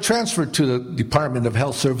kind of transferred to the Department of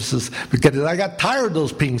Health Services, because I got tired of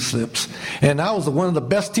those pink slips. And I was one of the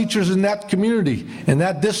best teachers in that community, in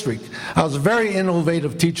that district. I was a very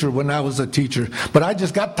innovative teacher when I was a teacher, but I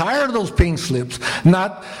just got tired of those pink slips.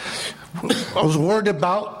 I was worried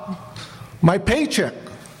about my paycheck,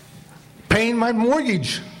 paying my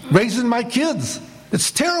mortgage, raising my kids. It's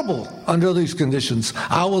terrible under these conditions.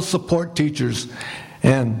 I will support teachers,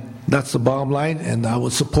 and that's the bottom line, and I will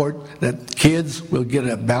support that kids will get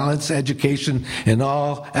a balanced education in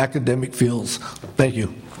all academic fields. Thank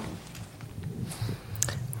you.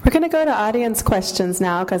 We're going to go to audience questions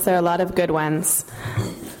now because there are a lot of good ones.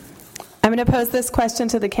 I'm going to pose this question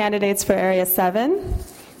to the candidates for Area 7.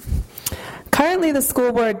 Currently, the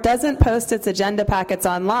school board doesn't post its agenda packets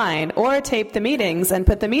online or tape the meetings and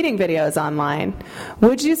put the meeting videos online.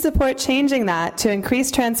 Would you support changing that to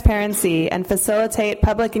increase transparency and facilitate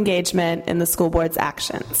public engagement in the school board's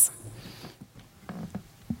actions?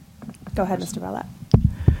 Go ahead, Mr. Barlett.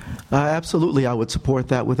 Absolutely, I would support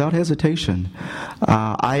that without hesitation.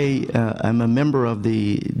 I am a member of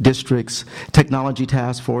the district's technology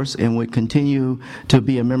task force and would continue to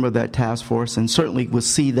be a member of that task force, and certainly would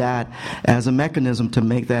see that as a mechanism to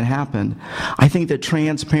make that happen. I think that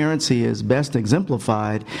transparency is best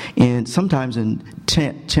exemplified sometimes in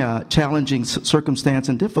challenging circumstance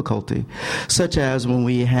and difficulty, such as when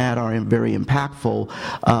we had our very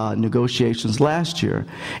impactful negotiations last year,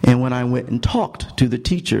 and when I went and talked to the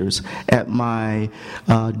teachers at my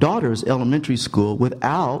daughter's elementary school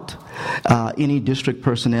without any district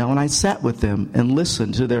personnel, and I sat with them and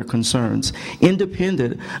listened to their concerns,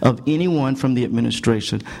 independent of anyone from the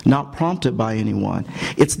administration, not prompted by anyone.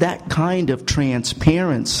 It's that kind of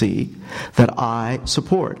transparency that I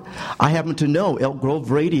support. I happen to know Elk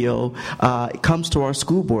Grove Radio comes to our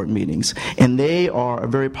school board meetings, and they are a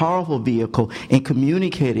very powerful vehicle in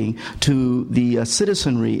communicating to the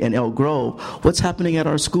citizenry in Elk Grove what's happening at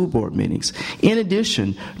our school board meetings. In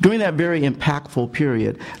addition, during that very impactful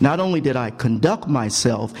period, not only did I conduct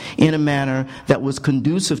myself in a manner that was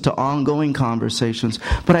conducive to ongoing conversations,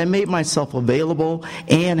 but I made myself available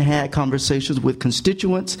and had conversations with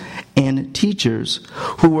constituents and teachers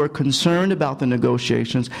who were concerned about the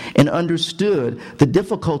negotiations and understood the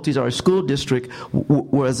difficulties our school district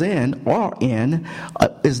was in or in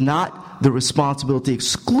is not the responsibility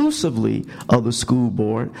exclusively of the school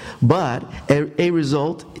board, but a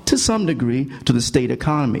result to some degree to the state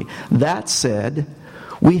economy. That said,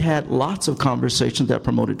 we had lots of conversations that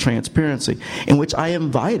promoted transparency, in which I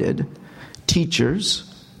invited teachers,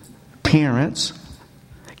 parents,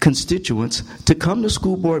 constituents to come to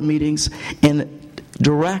school board meetings and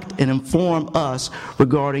direct and inform us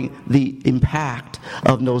regarding the impact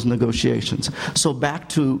of those negotiations. So back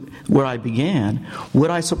to where I began, would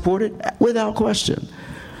I support it? Without question.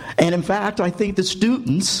 And in fact, I think the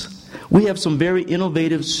students, we have some very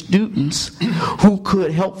innovative students who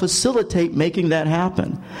could help facilitate making that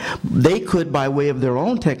happen. They could, by way of their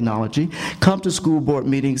own technology, come to school board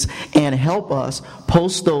meetings and help us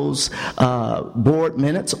post those board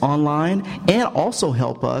minutes online, and also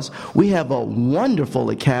help us. We have a wonderful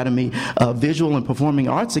academy, Visual and Performing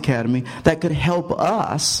Arts Academy, that could help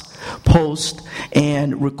us post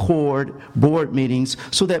and record board meetings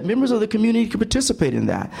so that members of the community can participate in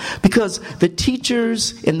that. Because the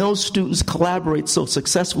teachers and those students collaborate so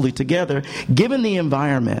successfully together, given the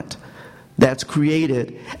environment that's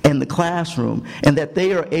created in the classroom, and that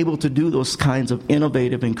they are able to do those kinds of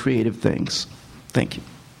innovative and creative things. Thank you.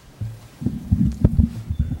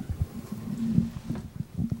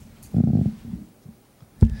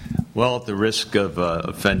 Well, at the risk of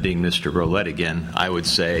offending Mr. Rolette again, I would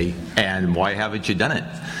say, and why haven't you done it?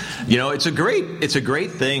 You know, it's a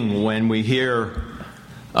great thing when we hear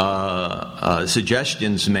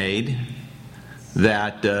suggestions made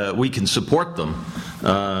that we can support them.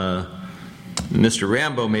 Mr.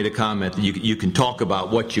 Rambo made a comment that you can talk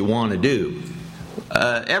about what you want to do.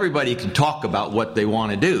 Everybody can talk about what they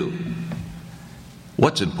want to do.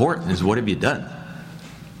 What's important is, what have you done?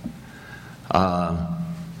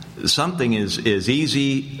 Something as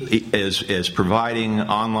easy as providing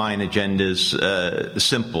online agendas,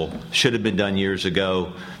 simple, should have been done years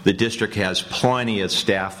ago. The district has plenty of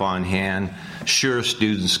staff on hand. Sure,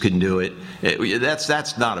 students can do it.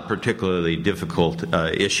 That's not a particularly difficult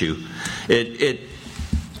issue. It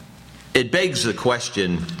begs the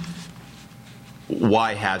question,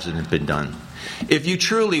 why hasn't it been done? If you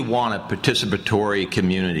truly want a participatory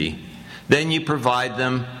community, then you provide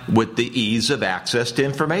them with the ease of access to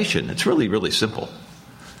information. It's really, really simple.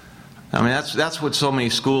 I mean, that's what so many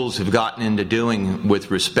schools have gotten into doing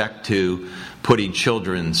with respect to putting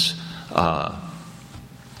children's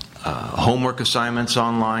homework assignments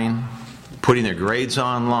online, putting their grades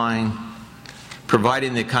online,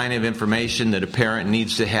 providing the kind of information that a parent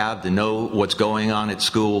needs to have to know what's going on at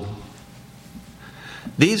school.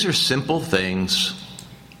 These are simple things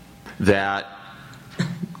that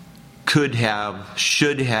could have,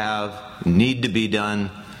 should have, need to be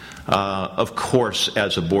done. Of course,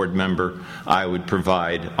 as a board member, I would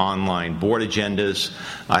provide online board agendas.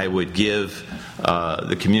 I would give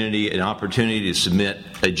the community an opportunity to submit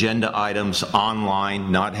agenda items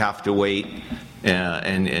online, not have to wait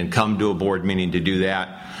and come to a board meeting to do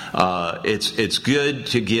that. It's good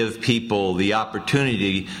to give people the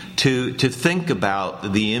opportunity to think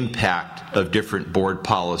about the impact of different board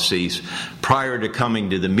policies prior to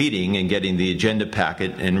coming to the meeting and getting the agenda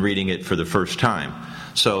packet and reading it for the first time.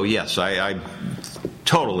 So yes, I'm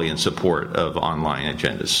totally in support of online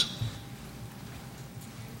agendas.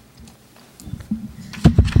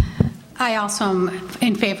 I also am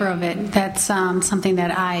in favor of it. That's something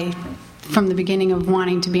that I from the beginning of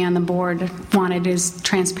wanting to be on the board, wanted is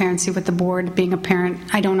transparency with the board. Being a parent,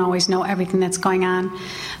 I don't always know everything that's going on.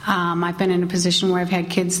 I've been in a position where I've had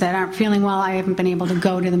kids that aren't feeling well. I haven't been able to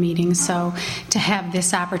go to the meetings. So to have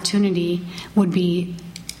this opportunity would be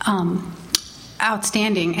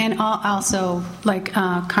outstanding. And also, like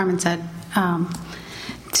Carmen said,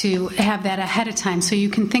 to have that ahead of time so you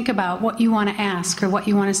can think about what you want to ask or what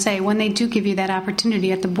you want to say when they do give you that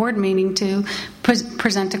opportunity at the board meeting to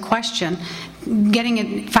present a question. Getting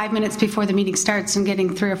it 5 minutes before the meeting starts and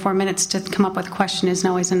getting 3 or 4 minutes to come up with a question isn't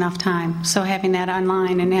always enough time. So having that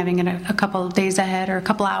online and having it a couple of days ahead or a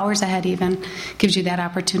couple of hours ahead even gives you that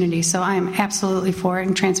opportunity. So I am absolutely for it,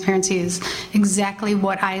 and transparency is exactly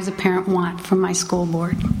what I as a parent want from my school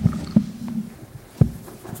board.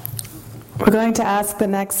 We're going to ask the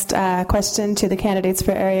next question to the candidates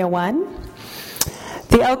for Area 1.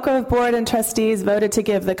 The Elk Grove Board and Trustees voted to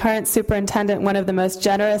give the current superintendent one of the most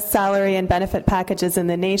generous salary and benefit packages in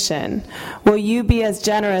the nation. Will you be as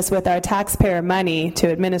generous with our taxpayer money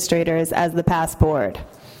to administrators as the past board?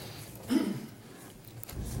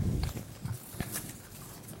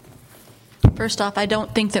 First off, I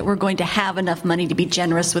don't think that we're going to have enough money to be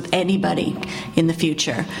generous with anybody in the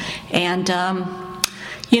future. And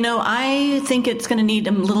I think it's going to need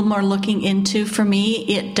a little more looking into. For me,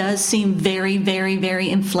 it does seem very, very, very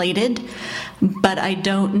inflated, but I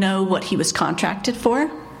don't know what he was contracted for,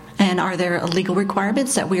 and are there legal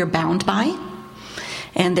requirements that we are bound by,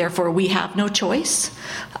 and therefore we have no choice.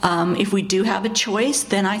 If we do have a choice,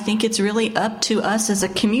 then I think it's really up to us as a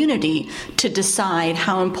community to decide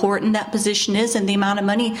how important that position is and the amount of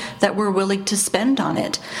money that we're willing to spend on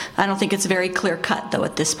it. I don't think it's very clear-cut, though,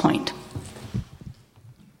 at this point.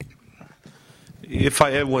 If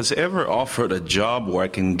I was ever offered a job where I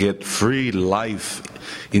can get free life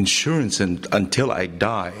insurance until I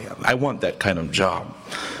die, I want that kind of job.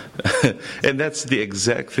 And that's the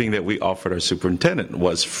exact thing that we offered our superintendent,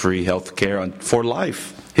 was free health care for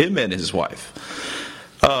life, him and his wife.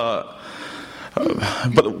 But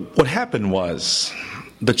what happened was,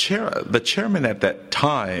 the chairman at that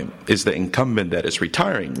time is the incumbent that is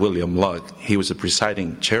retiring, William Lugg. He was the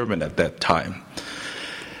presiding chairman at that time.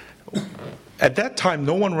 At that time,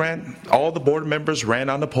 no one ran, all the board members ran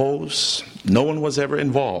unopposed. No one was ever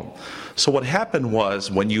involved. So what happened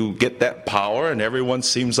was, when you get that power and everyone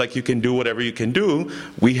seems like you can do whatever you can do,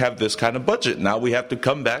 we have this kind of budget. Now we have to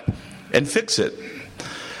come back and fix it.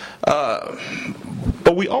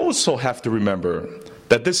 But we also have to remember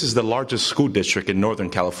that this is the largest school district in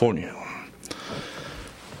Northern California.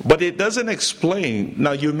 But it doesn't explain.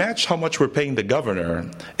 Now, you match how much we're paying the governor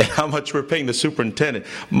and how much we're paying the superintendent.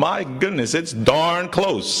 My goodness, it's darn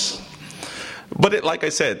close. But like I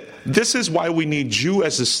said, this is why we need you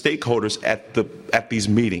as the stakeholders at these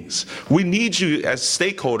meetings. We need you as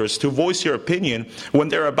stakeholders to voice your opinion when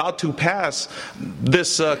they're about to pass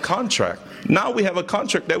this contract. Now we have a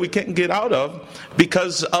contract that we can't get out of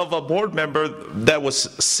because of a board member that was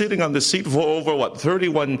sitting on the seat for over,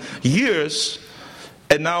 31 years.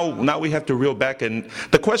 And now we have to reel back. And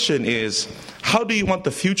the question is, how do you want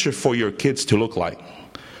the future for your kids to look like?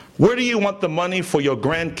 Where do you want the money for your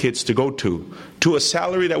grandkids to go to? To a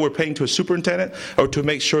salary that we're paying to a superintendent, or to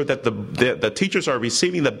make sure that the teachers are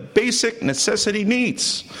receiving the basic necessity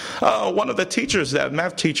needs? One of the teachers, that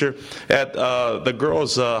math teacher at the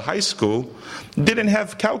girls' high school, didn't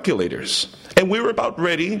have calculators. And we were about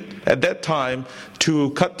ready at that time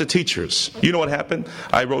to cut the teachers. You know what happened?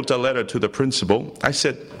 I wrote a letter to the principal. I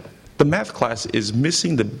said, the math class is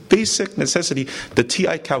missing the basic necessity, the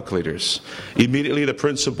TI calculators. Immediately the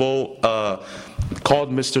principal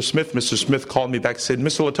called Mr. Smith. Mr. Smith called me back and said,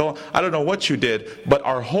 Mr. Latoa, I don't know what you did, but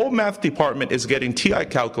our whole math department is getting TI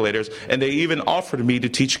calculators, and they even offered me to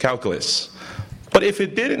teach calculus. But if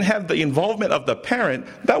it didn't have the involvement of the parent,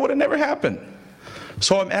 that would have never happened.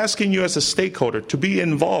 So I'm asking you as a stakeholder to be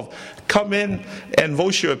involved. Come in and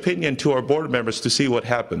voice your opinion to our board members to see what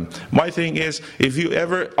happened. My thing is, if you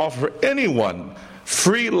ever offer anyone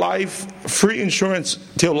free life, free insurance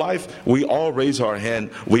till life, we all raise our hand.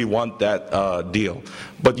 We want that deal.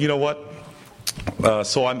 But you know what?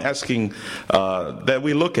 So I'm asking that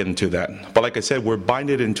we look into that. But like I said, we're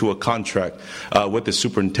binded into a contract with the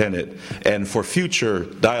superintendent. And for future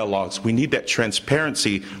dialogues, we need that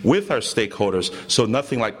transparency with our stakeholders so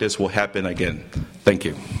nothing like this will happen again. Thank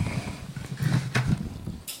you.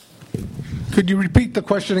 Could you repeat the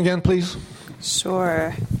question again, please?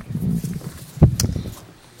 Sure.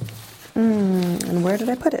 And where did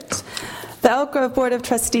I put it? The Elk Grove Board of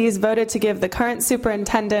Trustees voted to give the current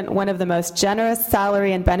superintendent one of the most generous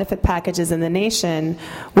salary and benefit packages in the nation.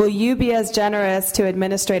 Will you be as generous to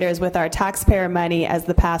administrators with our taxpayer money as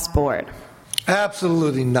the past board?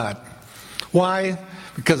 Absolutely not. Why?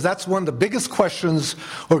 Because that's one of the biggest questions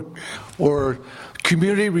or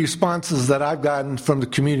community responses that I've gotten from the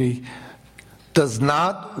community. Does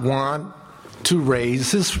not want to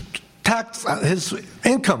raise his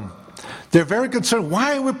income. They're very concerned.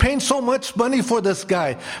 Why are we paying so much money for this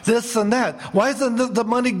guy? This and that. Why doesn't the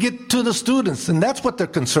money get to the students? And that's what they're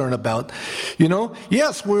concerned about. You know,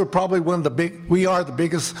 yes, we're probably we are the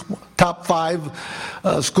biggest top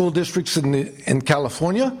 5 school districts in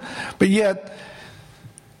California, but yet,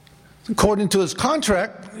 according to his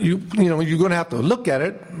contract, you're going to have to look at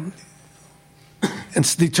it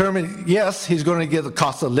and determine, yes, he's going to get a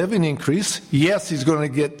cost of living increase. Yes, he's going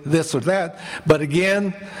to get this or that. But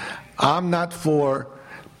again, I'm not for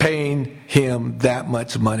paying him that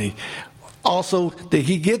much money. Also, that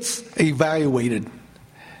he gets evaluated.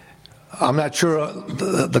 I'm not sure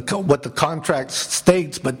what the contract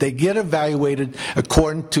states, but they get evaluated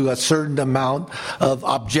according to a certain amount of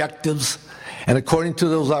objectives. And according to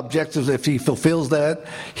those objectives, if he fulfills that,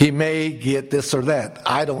 he may get this or that.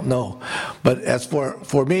 I don't know. But as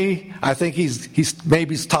for me, I think he's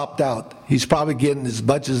maybe topped out. He's probably getting as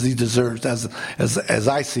much as he deserves as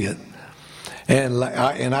I see it. And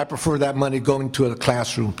I prefer that money going to a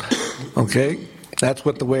classroom. Okay? That's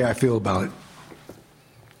the way I feel about it.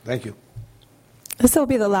 Thank you. This will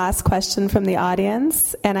be the last question from the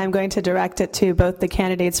audience, and I'm going to direct it to both the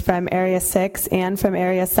candidates from Area 6 and from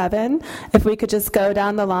Area 7. If we could just go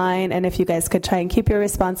down the line, and if you guys could try and keep your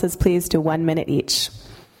responses, please, to 1 minute each.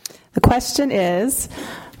 The question is,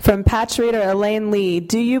 from Patch Reader Elaine Lee,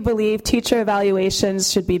 do you believe teacher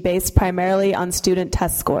evaluations should be based primarily on student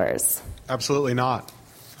test scores? Absolutely not.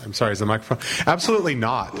 I'm sorry, is the microphone? Absolutely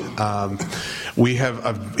not. We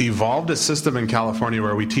have evolved a system in California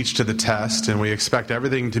where we teach to the test, and we expect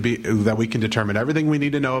everything to be that we can determine everything we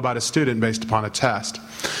need to know about a student based upon a test.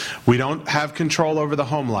 We don't have control over the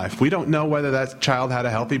home life. We don't know whether that child had a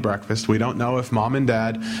healthy breakfast. We don't know if mom and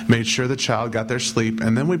dad made sure the child got their sleep.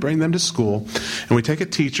 And then we bring them to school, and we take a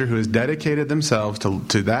teacher who has dedicated themselves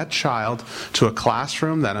to that child, to a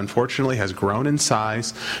classroom that unfortunately has grown in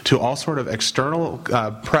size, to all sort of external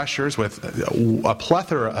pressures with a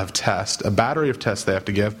plethora of tests, a battery of tests they have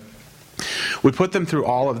to give. We put them through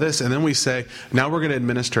all of this, and then we say, now we're going to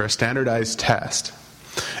administer a standardized test,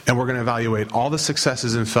 and we're going to evaluate all the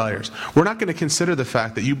successes and failures. We're not going to consider the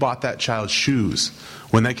fact that you bought that child shoes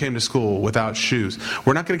when they came to school without shoes.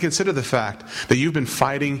 We're not going to consider the fact that you've been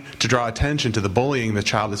fighting to draw attention to the bullying the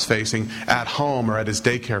child is facing at home or at his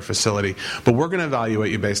daycare facility. But we're going to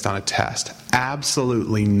evaluate you based on a test.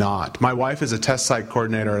 Absolutely not. My wife is a test site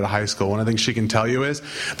coordinator at a high school. One of the things she can tell you is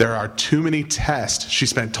there are too many tests. She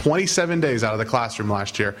spent 27 days out of the classroom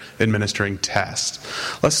last year administering tests.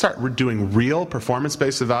 Let's start doing real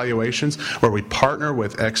performance-based evaluations where we partner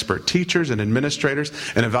with expert teachers and administrators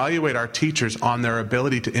and evaluate our teachers on their ability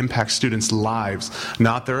to impact students' lives,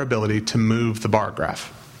 not their ability to move the bar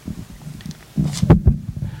graph.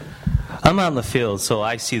 I'm out in the field, so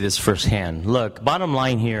I see this firsthand. Look, bottom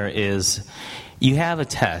line here is you have a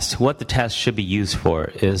test. What the test should be used for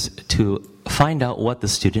is to find out what the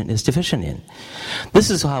student is deficient in. This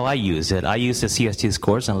is how I use it. I use the CST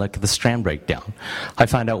scores and look at the strand breakdown. I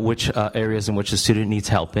find out which areas in which the student needs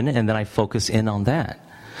help in, and then I focus in on that.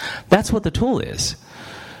 That's what the tool is.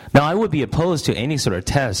 Now, I would be opposed to any sort of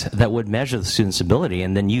test that would measure the student's ability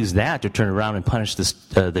and then use that to turn around and punish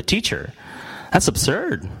the teacher. That's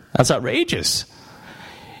absurd. That's outrageous.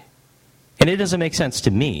 And it doesn't make sense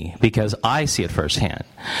to me because I see it firsthand.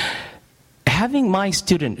 Having my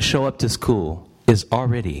student show up to school is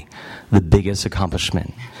already the biggest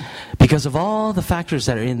accomplishment because of all the factors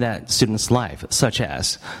that are in that student's life, such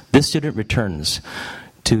as this student returns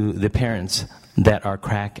to the parents that are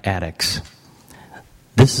crack addicts.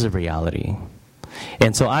 This is a reality.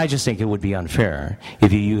 And so I just think it would be unfair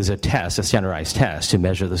if you use a test, a standardized test, to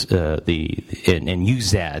measure and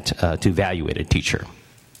use that to evaluate a teacher.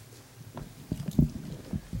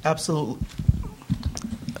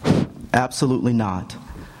 Absolutely not.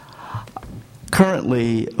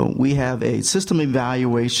 Currently, we have a system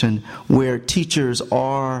evaluation where teachers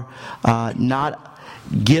are not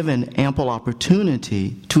given ample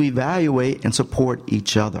opportunity to evaluate and support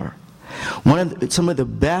each other. Some of the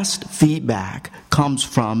best feedback comes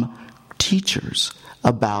from teachers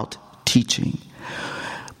about teaching.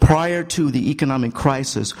 Prior to the economic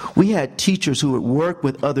crisis, we had teachers who would work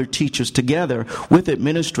with other teachers together, with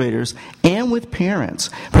administrators and with parents,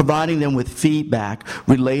 providing them with feedback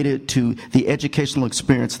related to the educational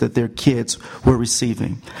experience that their kids were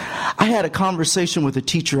receiving. I had a conversation with a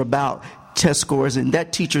teacher about test scores, and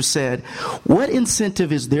that teacher said, "What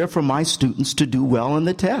incentive is there for my students to do well on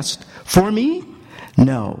the test? For me?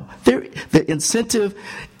 No. The incentive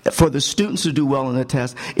for the students to do well on the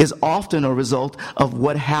test is often a result of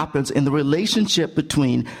what happens in the relationship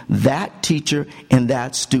between that teacher and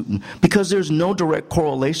that student, because there's no direct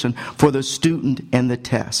correlation for the student and the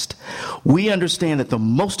test. We understand that the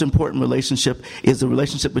most important relationship is the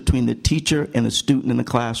relationship between the teacher and the student in the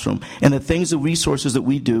classroom, and the things, the resources that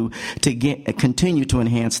we do to continue to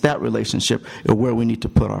enhance that relationship are where we need to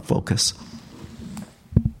put our focus.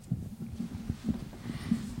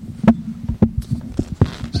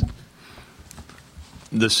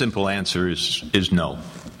 The simple answer is no.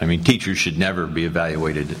 I mean, teachers should never be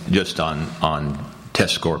evaluated just on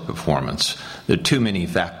test score performance. There are too many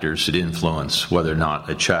factors that influence whether or not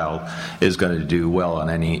a child is going to do well on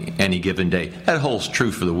any given day. That holds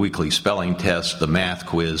true for the weekly spelling test, the math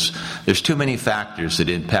quiz. There's too many factors that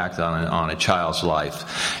impact on a child's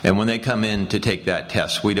life. And when they come in to take that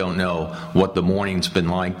test, we don't know what the morning's been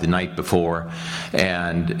like the night before.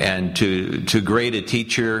 And to grade a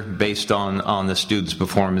teacher based on the student's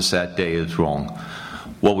performance that day is wrong.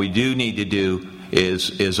 What we do need to do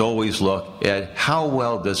is always look at how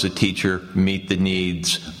well does a teacher meet the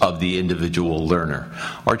needs of the individual learner.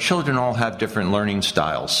 Our children all have different learning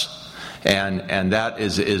styles, and that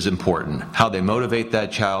is important. How they motivate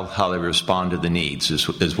that child, how they respond to the needs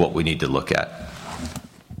is what we need to look at.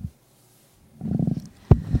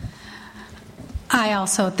 I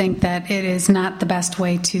also think that it is not the best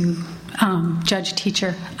way to judge a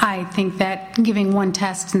teacher. I think that giving one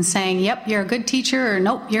test and saying, yep, you're a good teacher, or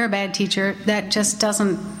nope, you're a bad teacher, that just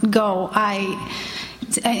doesn't go. I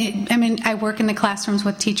mean, I work in the classrooms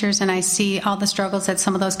with teachers, and I see all the struggles that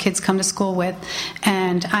some of those kids come to school with,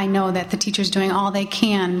 and I know that the teacher's doing all they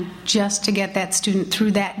can just to get that student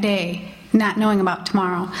through that day, not knowing about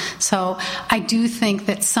tomorrow. So I do think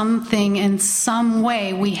that something in some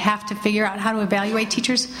way we have to figure out how to evaluate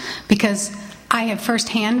teachers, because I have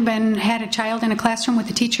firsthand had a child in a classroom with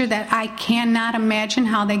a teacher that I cannot imagine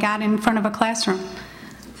how they got in front of a classroom.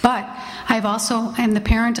 But I've also am the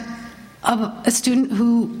parent of a student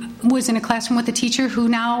who was in a classroom with a teacher who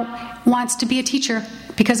now wants to be a teacher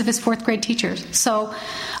because of his fourth grade teachers. So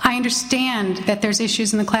I understand that there's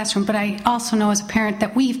issues in the classroom, but I also know as a parent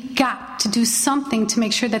that we've got to do something to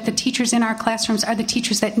make sure that the teachers in our classrooms are the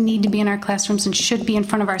teachers that need to be in our classrooms and should be in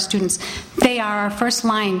front of our students. They are our first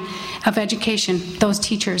line of education, those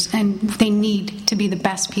teachers, and they need to be the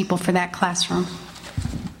best people for that classroom.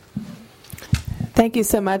 Thank you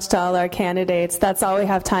so much to all our candidates. That's all we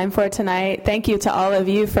have time for tonight. Thank you to all of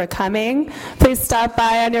you for coming. Please stop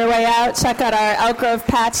by on your way out. Check out our Elk Grove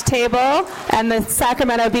Patch table and the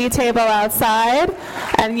Sacramento Bee table outside.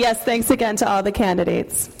 And yes, thanks again to all the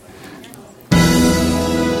candidates.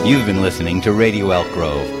 You've been listening to Radio Elk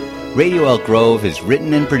Grove. Radio Elk Grove is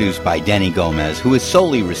written and produced by Denny Gomez, who is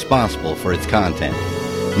solely responsible for its content.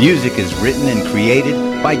 Music is written and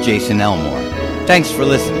created by Jason Elmore. Thanks for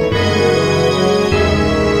listening.